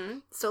article. Mm-hmm.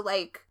 So,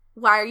 like,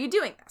 why are you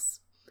doing this?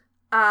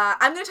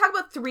 I'm going to talk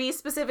about 3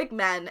 specific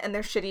men and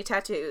their shitty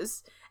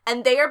tattoos.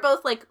 And they are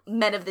both, like,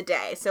 men of the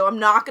day. So I'm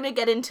not going to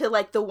get into,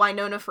 like, the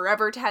Winona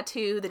Forever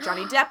tattoo that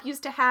Johnny Depp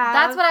used to have.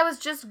 That's what I was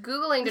just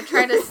Googling to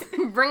try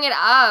to bring it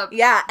up.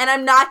 Yeah, and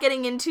I'm not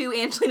getting into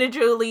Angelina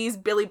Jolie's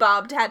Billy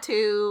Bob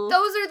tattoo.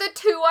 Those are the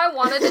 2 I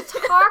wanted to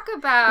talk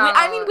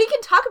about. We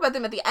can talk about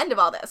them at the end of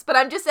all this, but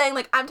I'm just saying,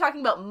 like, I'm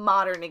talking about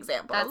modern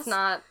examples.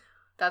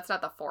 That's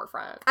not the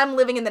forefront. I'm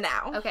living in the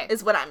now. Okay.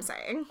 Is what I'm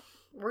saying.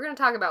 We're going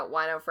to talk about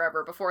Wino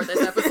Forever before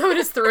this episode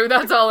is through.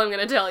 That's all I'm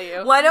going to tell you.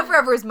 Wino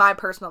Forever is my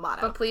personal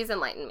motto. But please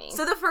enlighten me.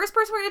 So the first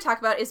person we're going to talk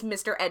about is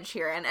Mr. Ed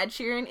Sheeran. Ed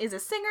Sheeran is a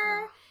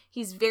singer.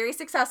 He's very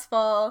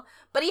successful.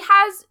 But he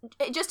has,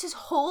 just his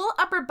whole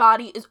upper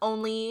body is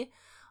only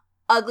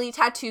ugly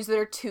tattoos that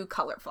are too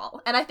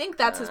colorful. And I think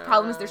that's his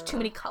problem, is there's too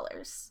many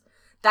colors.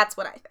 That's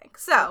what I think.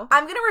 So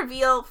I'm going to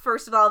reveal,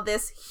 first of all,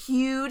 this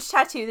huge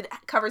tattoo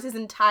that covers his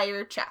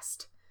entire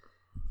chest.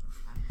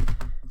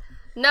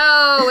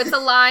 No, it's a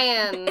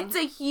lion. It's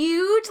a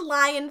huge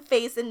lion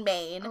face and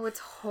mane. Oh, it's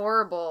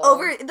horrible.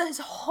 Over this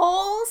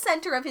whole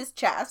center of his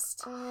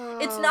chest. Oh.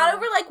 It's not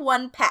over, like,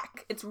 one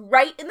peck. It's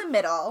right in the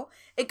middle.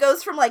 It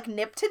goes from, like,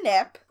 nip to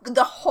nip.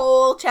 The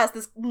whole chest,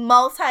 this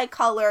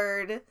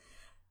multicolored,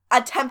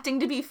 attempting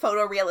to be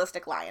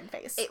photorealistic lion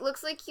face. It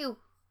looks like you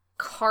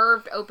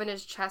carved open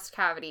his chest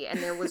cavity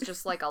and there was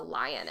just, like, a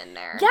lion in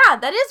there. Yeah,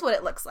 that is what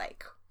it looks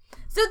like.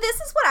 So this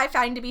is what I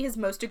find to be his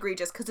most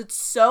egregious, because it's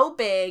so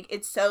big,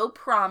 it's so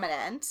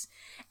prominent,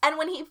 and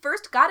when he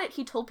first got it,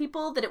 he told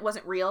people that it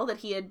wasn't real, that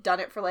he had done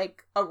it for,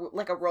 like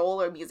a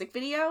role or music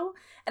video,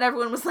 and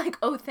everyone was like,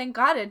 oh, thank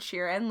God, Ed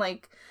Sheeran,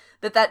 like,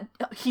 that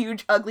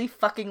huge, ugly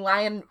fucking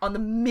lion on the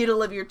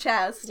middle of your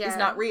chest is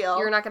not real.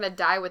 You're not gonna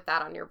die with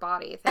that on your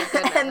body, thank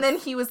goodness. And then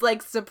he was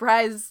like,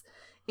 surprise,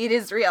 it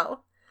is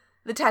real.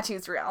 The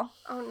tattoo's real.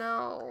 Oh,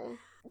 no.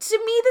 To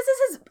me, this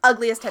is his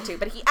ugliest tattoo,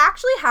 but he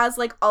actually has,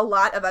 like, a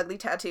lot of ugly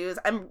tattoos.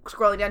 I'm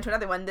scrolling down to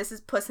another one. This is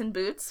Puss in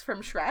Boots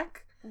from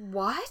Shrek.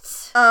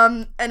 What?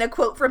 And a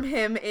quote from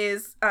him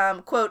is,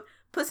 quote,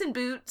 Puss in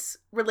Boots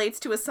relates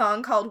to a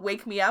song called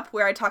Wake Me Up,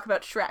 where I talk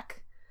about Shrek.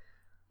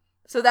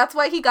 So that's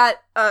why he got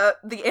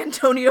the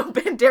Antonio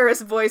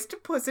Banderas voiced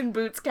Puss in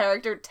Boots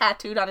character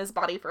tattooed on his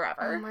body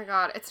forever. Oh my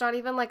god, it's not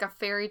even like a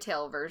fairy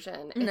tale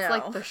version. It's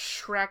like the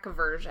Shrek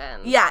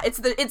version. Yeah, it's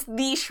the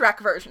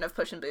Shrek version of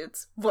Puss in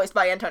Boots, voiced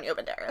by Antonio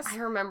Banderas. I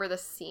remember the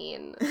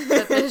scene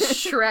that this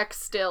Shrek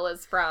still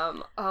is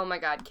from. Oh my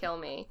god, kill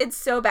me. It's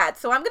so bad.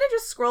 So I'm gonna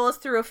just scroll us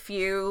through a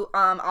few.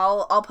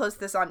 I'll post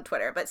this on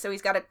Twitter. But so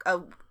he's got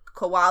a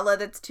koala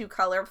that's too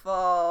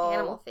colorful.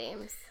 Animal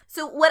themes.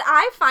 So what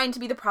I find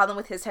to be the problem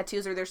with his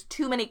tattoos are there's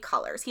too many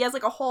colors. He has,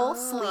 like, a whole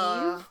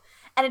sleeve,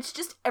 and it's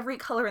just every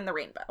color in the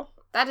rainbow.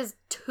 That is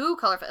too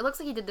colorful. It looks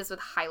like he did this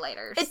with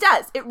highlighters. It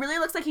does. It really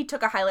looks like he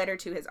took a highlighter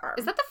to his arm.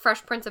 Is that the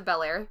Fresh Prince of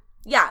Bel-Air?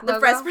 Yeah, the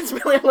Fresh Prince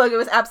of Bel-Air logo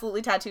is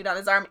absolutely tattooed on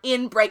his arm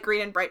in bright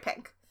green and bright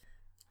pink.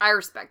 I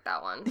respect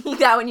that one.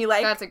 That one you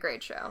like? That's a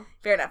great show.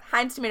 Fair enough.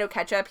 Heinz Tomato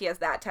Ketchup, he has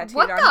that tattooed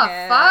on him. What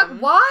the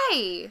fuck?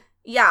 Why?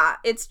 Yeah,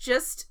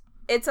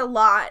 it's a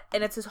lot,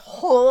 and it's his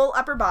whole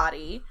upper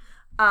body.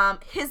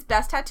 His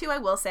best tattoo, I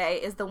will say,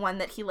 is the one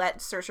that he let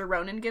Saoirse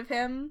Ronan give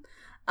him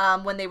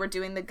when they were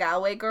doing the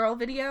Galway Girl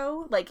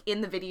video. Like, in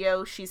the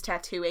video, she's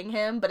tattooing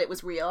him, but it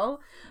was real.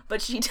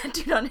 But she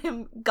tattooed on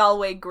him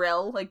Galway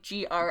Grill, like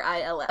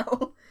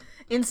Grill,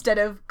 instead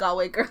of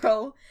Galway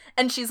Girl.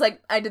 And she's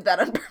like, I did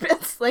that on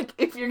purpose. Like,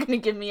 if you're gonna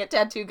give me a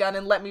tattoo gun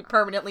and let me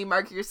permanently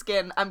mark your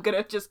skin, I'm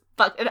gonna just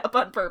fuck it up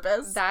on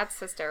purpose. That's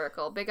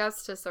hysterical. Big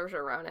ups to Saoirse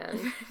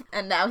Ronan.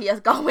 And now he has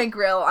Galway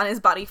Grill on his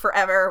body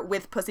forever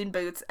with Puss in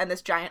Boots and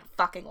this giant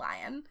fucking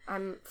lion.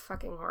 I'm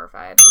fucking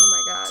horrified.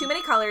 Oh my god. Too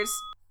many colors.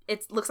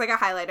 It looks like a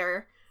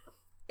highlighter.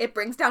 It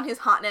brings down his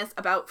hotness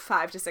about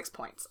 5 to 6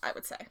 points, I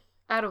would say.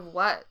 Out of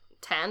what?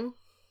 10?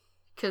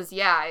 Because,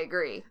 yeah, I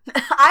agree.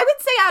 I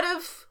would say out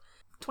of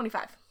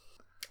 25.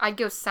 I'd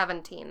go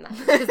 17 then,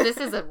 because this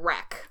is a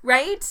wreck.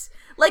 Right?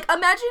 Like,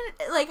 imagine,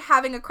 like,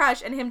 having a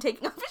crush and him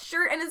taking off his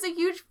shirt and it's a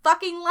huge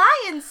fucking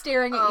lion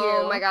staring at you.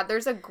 Oh my god,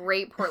 there's a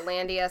great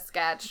Portlandia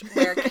sketch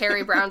where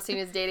Carrie Brownstein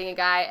is dating a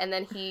guy and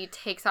then he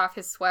takes off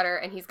his sweater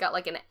and he's got,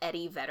 like, an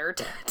Eddie Vedder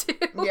tattoo.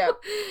 Yeah.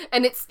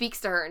 And it speaks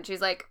to her and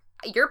she's like,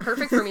 you're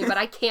perfect for me, but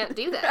I can't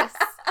do this.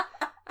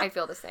 I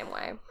feel the same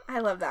way. I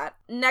love that.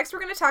 Next, we're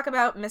going to talk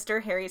about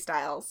Mr. Harry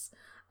Styles,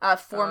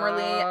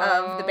 formerly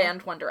of the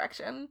band One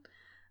Direction,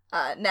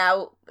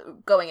 now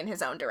going in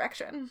his own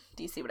direction.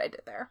 Do you see what I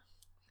did there?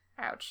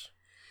 Ouch.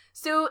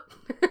 So,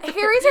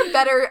 Harry's are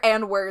better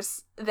and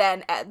worse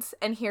than Ed's,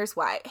 and here's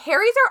why.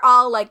 Harry's are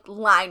all, like,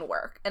 line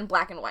work and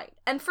black and white.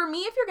 And for me,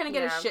 if you're gonna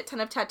get a shit ton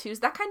of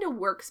tattoos, that kind of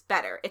works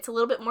better. It's a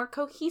little bit more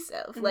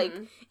cohesive. Mm-hmm. Like,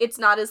 it's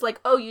not as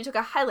like, oh, you took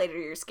a highlighter to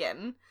your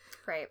skin.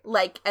 Right.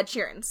 Like Ed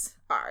Sheeran's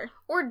are.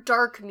 Or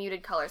dark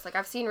muted colors. Like,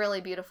 I've seen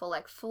really beautiful,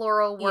 like,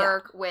 floral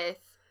work with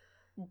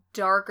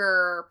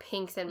darker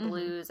pinks and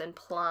blues and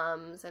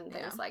plums and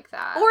things like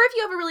that. Or if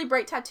you have a really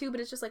bright tattoo,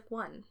 but it's just, like,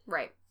 one.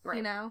 Right.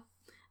 You know?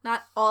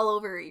 Not all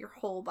over your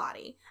whole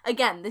body.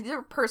 Again, these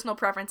are personal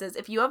preferences.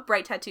 If you have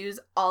bright tattoos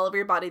all over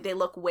your body, they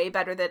look way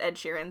better than Ed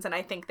Sheeran's, and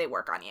I think they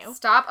work on you.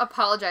 Stop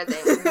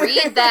apologizing.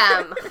 Read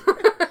them.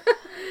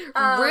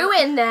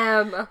 Ruin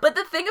them. But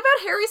the thing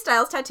about Harry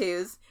Styles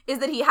tattoos is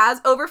that he has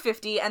over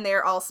 50, and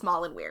they're all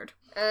small and weird.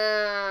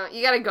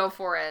 You gotta go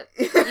for it.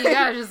 You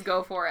gotta just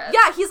go for it.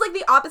 Yeah, he's like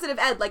the opposite of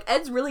Ed. Like,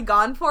 Ed's really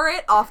gone for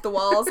it, off the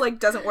walls, like,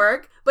 doesn't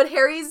work. But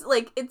Harry's,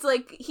 like, it's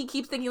like, he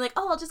keeps thinking, like,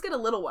 oh, I'll just get a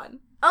little one.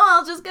 Oh,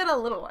 I'll just get a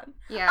little one.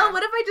 Yeah. Oh,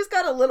 what if I just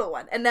got a little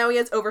one? And now he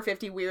has over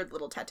 50 weird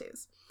little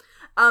tattoos.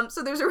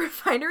 So there's a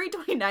Refinery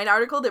 29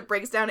 article that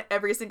breaks down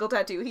every single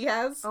tattoo he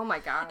has. Oh my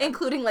god.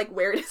 Including, like,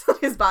 where it is on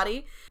his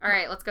body.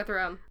 Alright, let's go through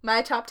them.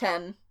 My top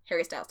 10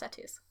 Harry Styles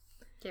tattoos.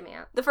 Give me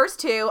out. The first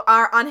two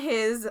are on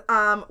his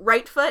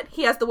right foot,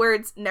 he has the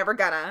words, never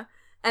gonna.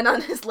 And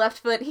on his left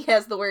foot, he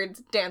has the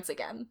words, dance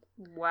again.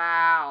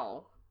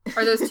 Wow.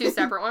 Are those two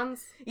separate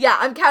ones? Yeah,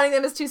 I'm counting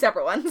them as two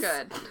separate ones.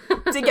 Good.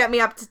 To get me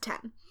up to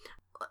 10.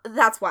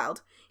 That's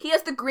wild. He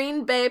has the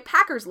Green Bay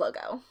Packers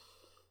logo.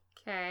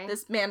 Okay.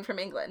 This man from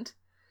England.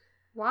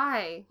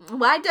 Why?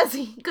 Why does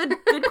he? Good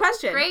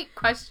question. Great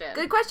question.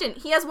 Good question.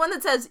 He has one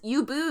that says,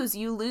 you booze,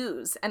 you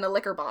lose, and a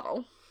liquor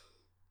bottle.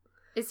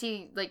 Is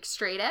he, like,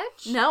 straight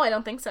edge? No, I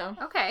don't think so.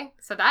 Okay.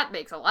 So that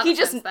makes a lot of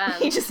sense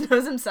then. He just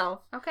knows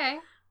himself. Okay.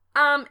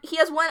 He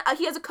has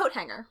a coat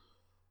hanger.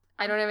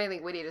 I don't have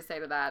anything witty to say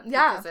to that.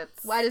 Yeah. Because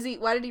it's... Why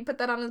did he put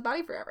that on his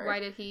body forever? Why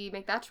did he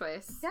make that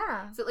choice?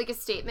 Yeah. Is it like a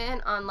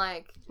statement on,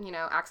 like, you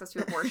know, access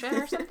to abortion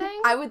or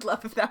something? I would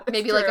love if that was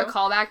Maybe true. like a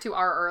callback to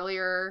our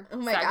earlier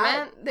segment.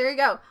 God. There you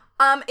go.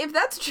 If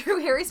that's true,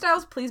 Harry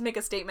Styles, please make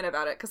a statement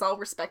about it, because I'll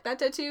respect that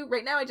tattoo.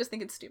 Right now, I just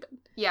think it's stupid.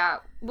 Yeah,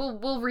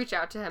 we'll reach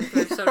out to him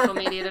through social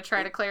media to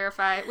try to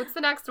clarify. What's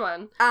the next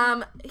one?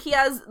 He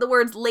has the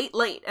words late,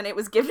 late, and it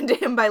was given to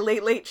him by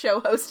Late Late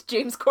Show host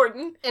James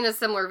Corden. In a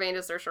similar vein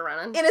to Saoirse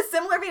Ronan. In a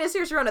similar vein to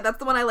Saoirse Ronan. That's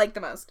the one I like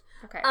the most.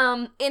 Okay.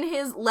 In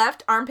his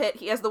left armpit,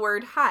 he has the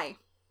word hi.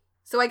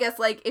 So I guess,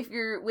 like, if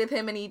you're with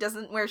him and he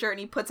doesn't wear a shirt and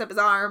he puts up his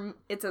arm,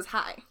 it says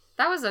hi.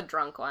 That was a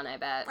drunk one, I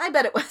bet. I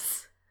bet it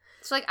was.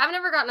 So, like, I've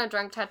never gotten a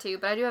drunk tattoo,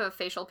 but I do have a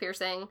facial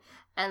piercing,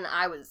 and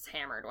I was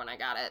hammered when I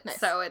got it. Nice.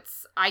 So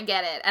I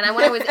get it. And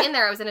when I was in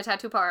there, I was in a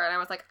tattoo parlor, and I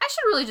was like, I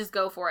should really just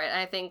go for it. And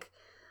I think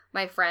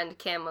my friend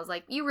Kim was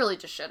like, you really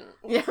just shouldn't.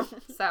 Yeah.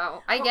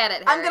 So, I get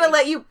it, Harry. I'm gonna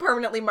let you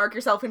permanently mark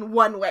yourself in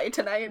one way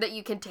tonight. That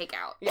you can take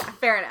out. Yeah,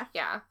 fair enough.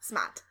 Yeah.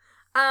 Smart.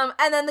 And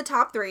then the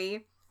top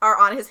 3 are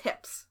on his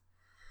hips.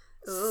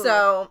 Ooh.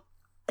 So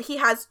he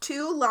has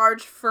 2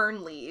 large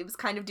fern leaves,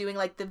 kind of doing,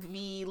 like, the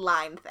V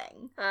line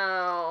thing.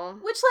 Oh.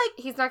 Which, like...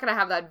 He's not gonna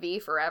have that V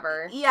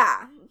forever.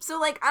 Yeah. So,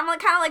 like, I'm, like,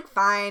 kind of, like,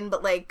 fine,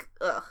 but, like,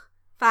 ugh.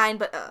 Fine,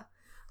 but,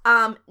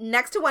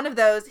 next to one of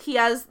those, he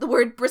has the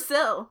word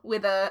Brazil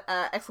with a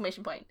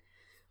exclamation point.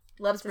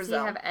 Loves Brazil.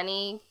 Does he have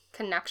any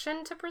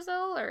connection to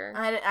Brazil, or...?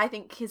 I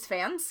think he has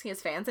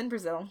fans in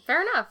Brazil.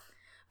 Fair enough.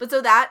 But so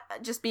that,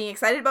 just being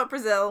excited about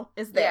Brazil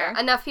is there. Yeah,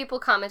 enough people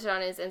commented on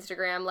his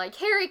Instagram, like,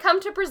 Harry,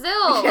 come to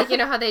Brazil! Like, you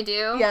know how they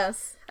do?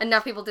 Yes.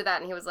 Enough people did that,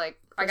 and he was like,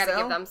 I gotta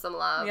give them some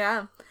love.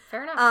 Yeah.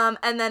 Fair enough.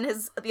 And then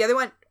the other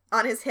one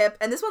on his hip,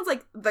 and this one's,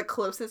 like, the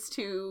closest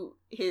to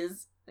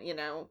his, you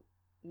know,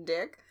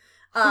 dick.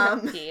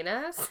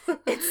 Penis?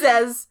 It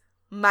says,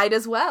 might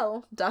as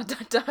well, ...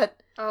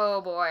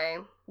 Oh, boy.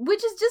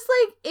 Which is just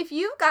like, if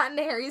you've gotten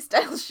a Harry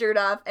Styles shirt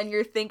off and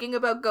you're thinking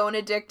about going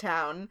to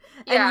Dicktown,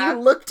 and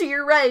you look to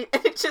your right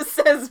and it just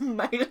says,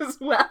 might as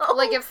well.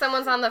 Like, if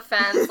someone's on the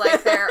fence,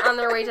 like, they're on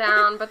their way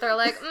down, but they're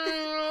like,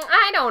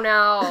 I don't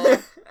know.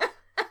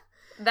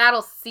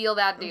 That'll seal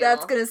that deal.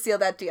 That's gonna seal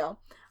that deal.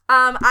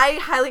 I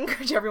highly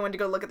encourage everyone to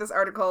go look at this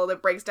article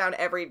that breaks down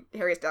every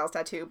Harry Styles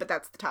tattoo, but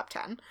that's the top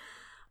 10.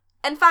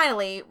 And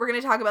finally, we're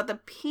gonna talk about the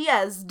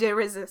pièce de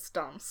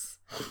résistance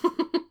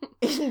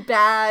in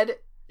bad,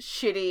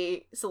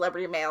 shitty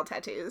celebrity male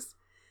tattoos.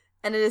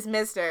 And it is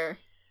Mr.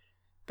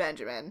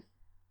 Benjamin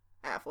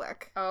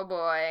Affleck. Oh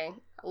boy.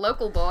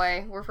 Local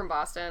boy. We're from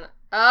Boston.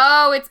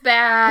 Oh, it's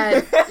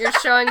bad. You're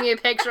showing me a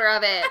picture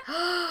of it.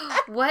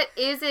 What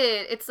is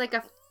it? It's like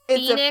a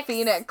phoenix. It's a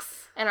phoenix.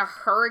 And a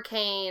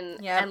hurricane.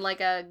 Yep. And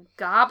like a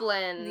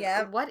goblin.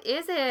 Yep. What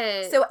is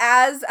it? So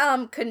as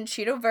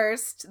Conchita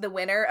Wurst, the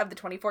winner of the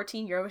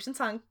 2014 Eurovision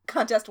Song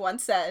Contest,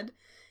 once said,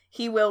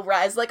 he will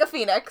rise like a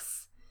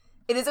phoenix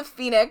It is a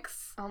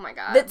phoenix. Oh my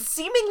god. That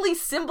seemingly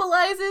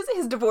symbolizes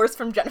his divorce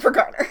from Jennifer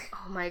Garner.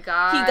 Oh my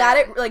god. He got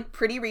it, like,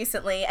 pretty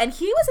recently. And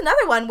he was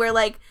another one where,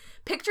 like,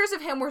 pictures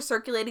of him were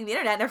circulating the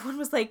internet and everyone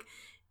was like,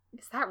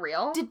 is that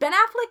real? did Ben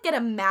Affleck get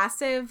a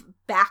massive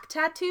back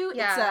tattoo?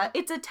 Yeah.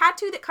 It's a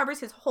tattoo that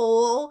covers his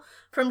whole,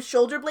 from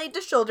shoulder blade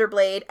to shoulder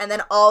blade, and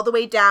then all the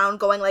way down,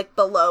 going, like,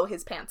 below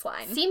his pants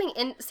line.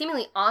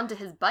 Seemingly onto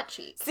his butt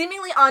cheek.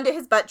 Seemingly onto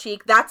his butt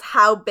cheek. That's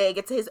how big.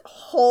 It's his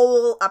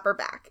whole upper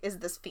back is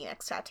this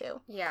phoenix tattoo.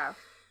 Yeah.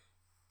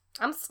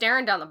 I'm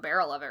staring down the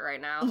barrel of it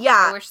right now.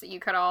 Yeah. I wish that you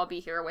could all be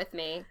here with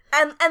me.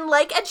 And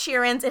like Ed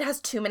Sheeran's, it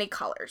has too many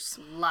colors.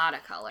 A lot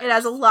of colors. It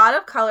has a lot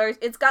of colors.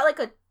 It's got, like,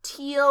 a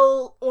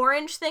teal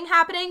orange thing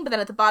happening, but then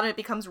at the bottom it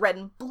becomes red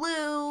and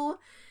blue,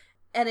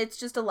 and it's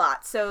just a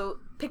lot. So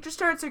pictures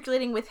started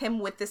circulating with him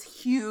with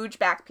this huge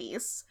back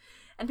piece,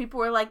 and people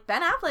were like,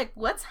 Ben Affleck,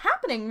 what's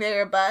happening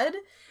there, bud?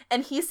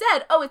 And he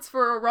said, oh, it's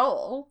for a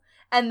role.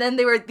 And then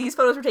these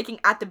photos were taken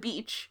at the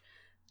beach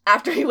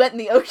after he went in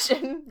the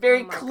ocean,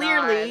 very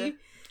clearly. God.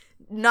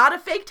 Not a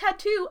fake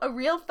tattoo, a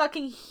real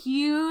fucking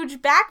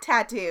huge back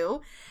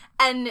tattoo.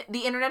 And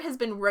the internet has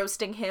been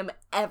roasting him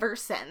ever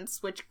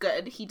since, which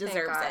good. He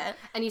deserves it.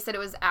 And you said it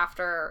was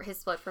after his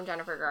split from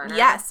Jennifer Garner.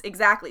 Yes,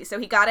 exactly. So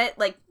he got it,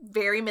 like,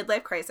 very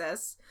midlife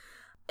crisis.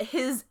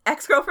 His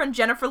ex-girlfriend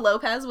Jennifer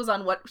Lopez was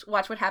on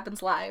Watch What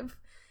Happens Live,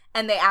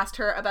 and they asked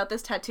her about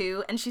this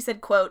tattoo, and she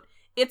said, quote,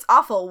 "It's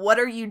awful. What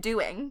are you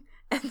doing?"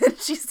 And then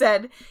she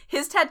said,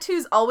 his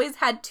tattoos always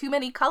had too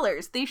many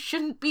colors. They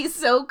shouldn't be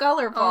so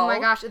colorful. Oh my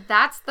gosh,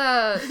 that's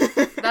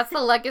the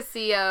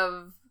legacy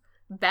of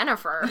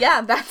Bennifer.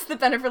 Yeah, that's the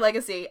Bennifer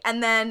legacy.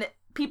 And then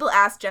people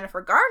asked Jennifer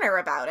Garner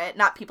about it.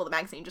 Not people, the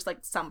magazine, just, like,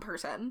 some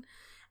person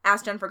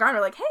asked Jennifer Garner,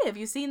 like, hey, have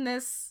you seen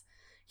this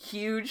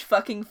huge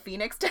fucking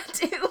phoenix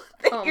tattoo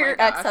that your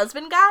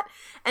ex-husband got?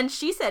 And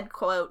she said,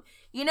 quote,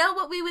 "You know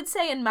what we would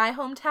say in my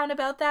hometown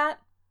about that?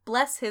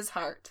 Bless his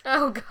heart."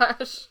 Oh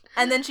gosh.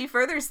 And then she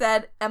further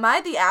said, "Am I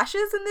the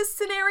ashes in this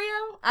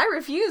scenario? I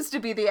refuse to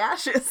be the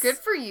ashes." Good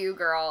for you,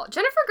 girl.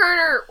 Jennifer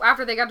Garner,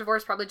 after they got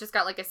divorced, probably just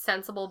got, like, a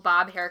sensible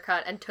bob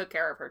haircut and took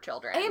care of her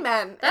children.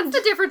 Amen. That's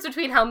the difference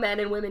between how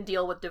men and women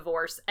deal with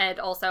divorce and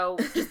also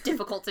just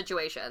difficult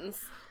situations.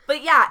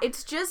 But yeah,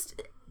 it's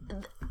just,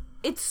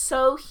 it's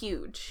so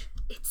huge.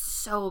 It's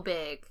so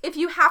big. If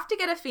you have to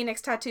get a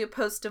phoenix tattoo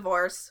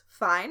post-divorce,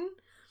 fine.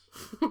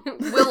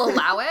 We'll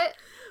allow it.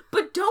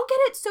 But don't get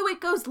it so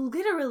it goes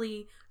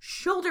literally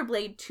shoulder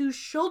blade to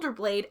shoulder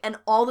blade and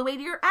all the way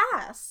to your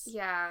ass.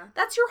 Yeah.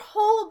 That's your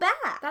whole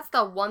back. That's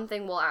the one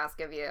thing we'll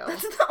ask of you.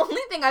 That's the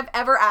only thing I've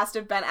ever asked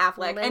of Ben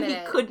Affleck, and he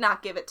Limited. could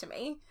not give it to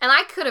me. And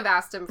I could have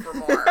asked him for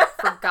more,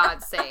 for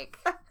God's sake.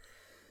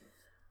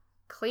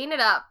 Clean it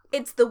up.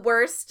 It's the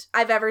worst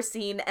I've ever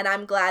seen, and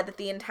I'm glad that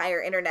the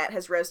entire internet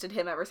has roasted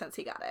him ever since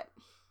he got it.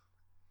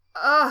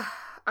 Ugh,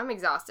 I'm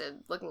exhausted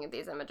looking at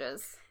these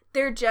images.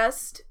 They're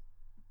just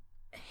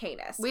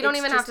heinous. We don't It's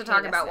even have just to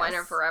talk about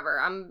heinousness. Wino Forever.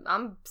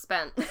 I'm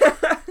spent.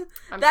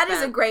 That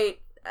is a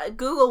great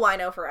Google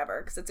Wino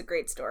Forever, because it's a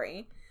great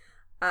story.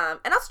 And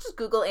also just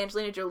Google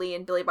Angelina Jolie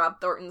and Billy Bob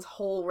Thornton's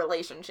whole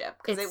relationship,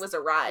 because it was a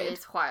ride.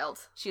 It's wild.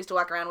 She used to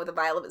walk around with a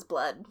vial of his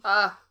blood.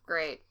 Ugh,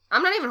 great.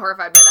 I'm not even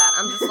horrified by that.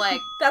 I'm just like,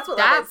 That's what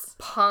love that's is.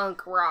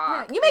 punk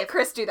rock. Yeah, you make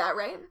Chris do that,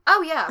 right?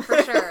 Oh yeah,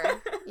 for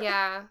sure.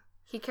 Yeah,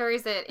 he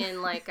carries it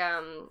in like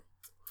a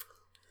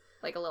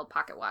little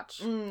pocket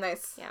watch.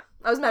 Nice. Yeah.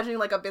 I was imagining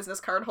like a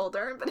business card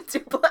holder, but it's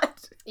your blood.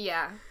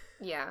 Yeah.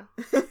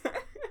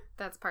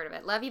 That's part of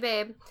it. Love you,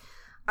 babe.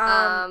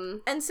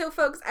 And so,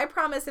 folks, I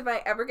promise if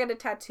I ever get a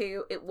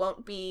tattoo, it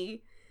won't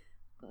be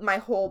my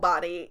whole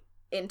body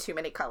in too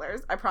many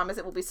colors. I promise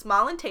it will be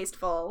small and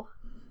tasteful.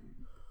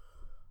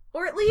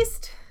 Or at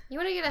least... You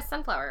want to get a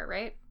sunflower,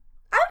 right?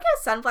 I would get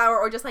a sunflower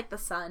or just, like, the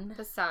sun.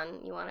 The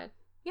sun you wanted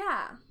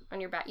Yeah. on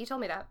your back. You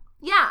told me that.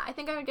 Yeah, I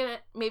think I would get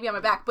it maybe on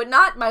my back, but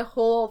not my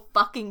whole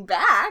fucking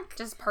back.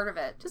 Just part of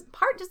it.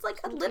 Just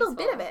like a little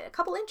bit of it, a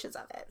couple inches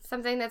of it.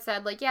 Something that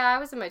said, like, yeah, I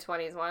was in my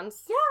 20s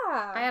once.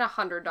 Yeah. I had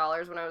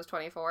 $100 when I was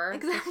 24.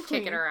 Exactly.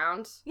 Kicking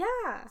around.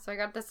 Yeah. So I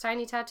got this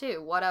tiny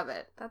tattoo. What of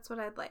it? That's what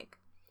I'd like.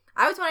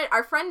 I always wanted...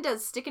 Our friend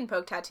does stick and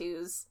poke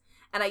tattoos,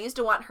 and I used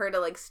to want her to,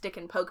 like, stick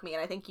and poke me,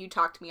 and I think you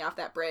talked me off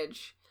that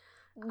bridge.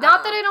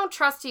 Not that I don't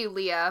trust you,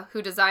 Leah,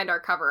 who designed our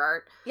cover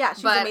art. Yeah,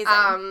 she's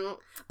amazing.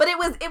 But it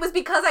was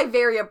because I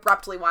very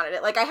abruptly wanted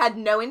it. Like, I had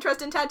no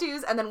interest in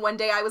tattoos, and then one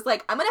day I was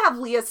like, I'm gonna have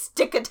Leah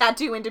stick a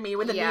tattoo into me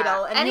with a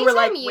needle, and you were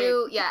like,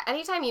 wait. Yeah,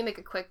 anytime you make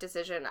a quick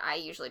decision, I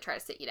usually try to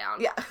sit you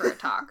down Yeah. for a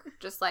talk.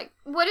 Just like,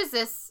 what is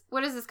this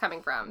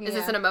coming from? Is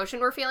this an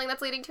emotion we're feeling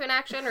that's leading to an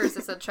action, or is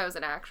this a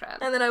chosen action?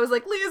 And then I was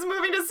like, Leah's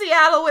moving to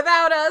Seattle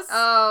without us.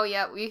 Oh,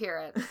 yeah, we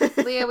hear it.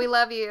 Leah, we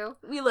love you.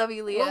 We love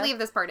you, Leah. We'll leave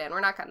this part in. We're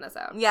not cutting this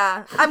out. Yeah.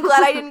 I'm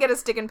glad I didn't get a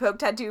stick and poke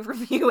tattoo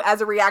from you as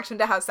a reaction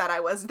to how sad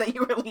I was that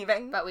you were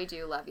leaving. But we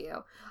do love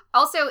you.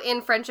 Also,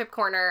 in Friendship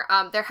Corner,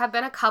 there have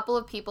been a couple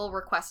of people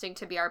requesting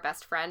to be our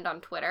best friend on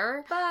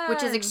Twitter,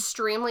 which is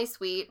extremely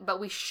sweet, but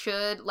we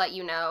should let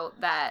you know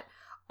that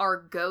our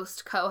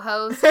ghost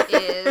co-host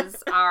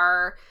is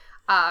our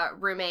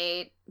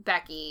roommate,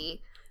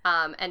 Becky.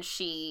 and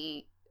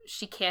she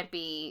can't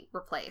be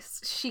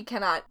replaced. She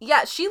cannot.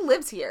 Yeah, she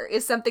lives here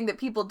is something that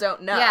people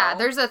don't know. Yeah,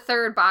 there's a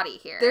third body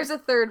here. There's a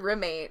third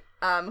roommate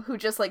who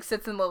just, like,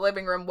 sits in the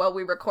living room while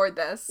we record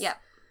this. Yep.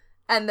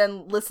 And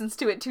then listens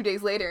to it 2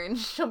 days later, and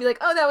she'll be like,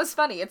 oh, that was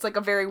funny. It's, like,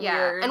 a very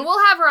weird... And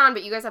we'll have her on,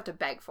 but you guys have to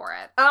beg for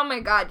it. Oh, my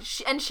God.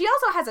 And she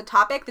also has a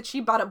topic that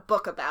she bought a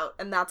book about,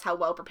 and that's how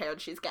well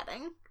prepared she's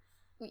getting.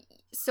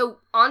 So,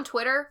 on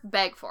Twitter,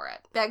 beg for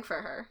it. Beg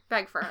for her.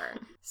 Beg for her.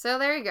 So,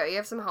 there you go. You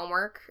have some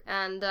homework,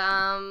 and,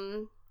 I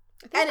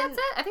think that's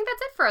it. I think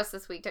that's it for us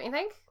this week, don't you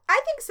think? I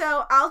think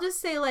so. I'll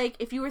just say, like,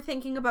 if you were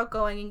thinking about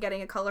going and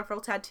getting a colorful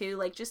tattoo,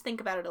 like, just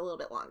think about it a little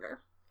bit longer.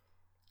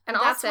 And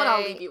that's what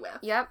I'll leave you with.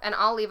 Yep, and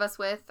I'll leave us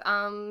with,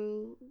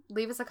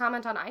 leave us a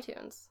comment on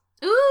iTunes.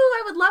 Ooh,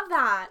 I would love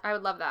that. I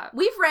would love that.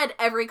 We've read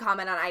every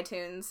comment on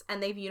iTunes,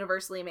 and they've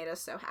universally made us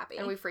so happy.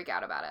 And we freak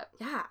out about it.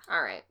 Yeah.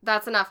 All right,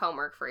 that's enough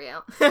homework for you.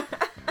 All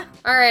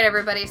right,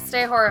 everybody,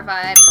 stay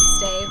horrified.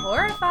 Stay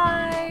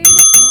horrified.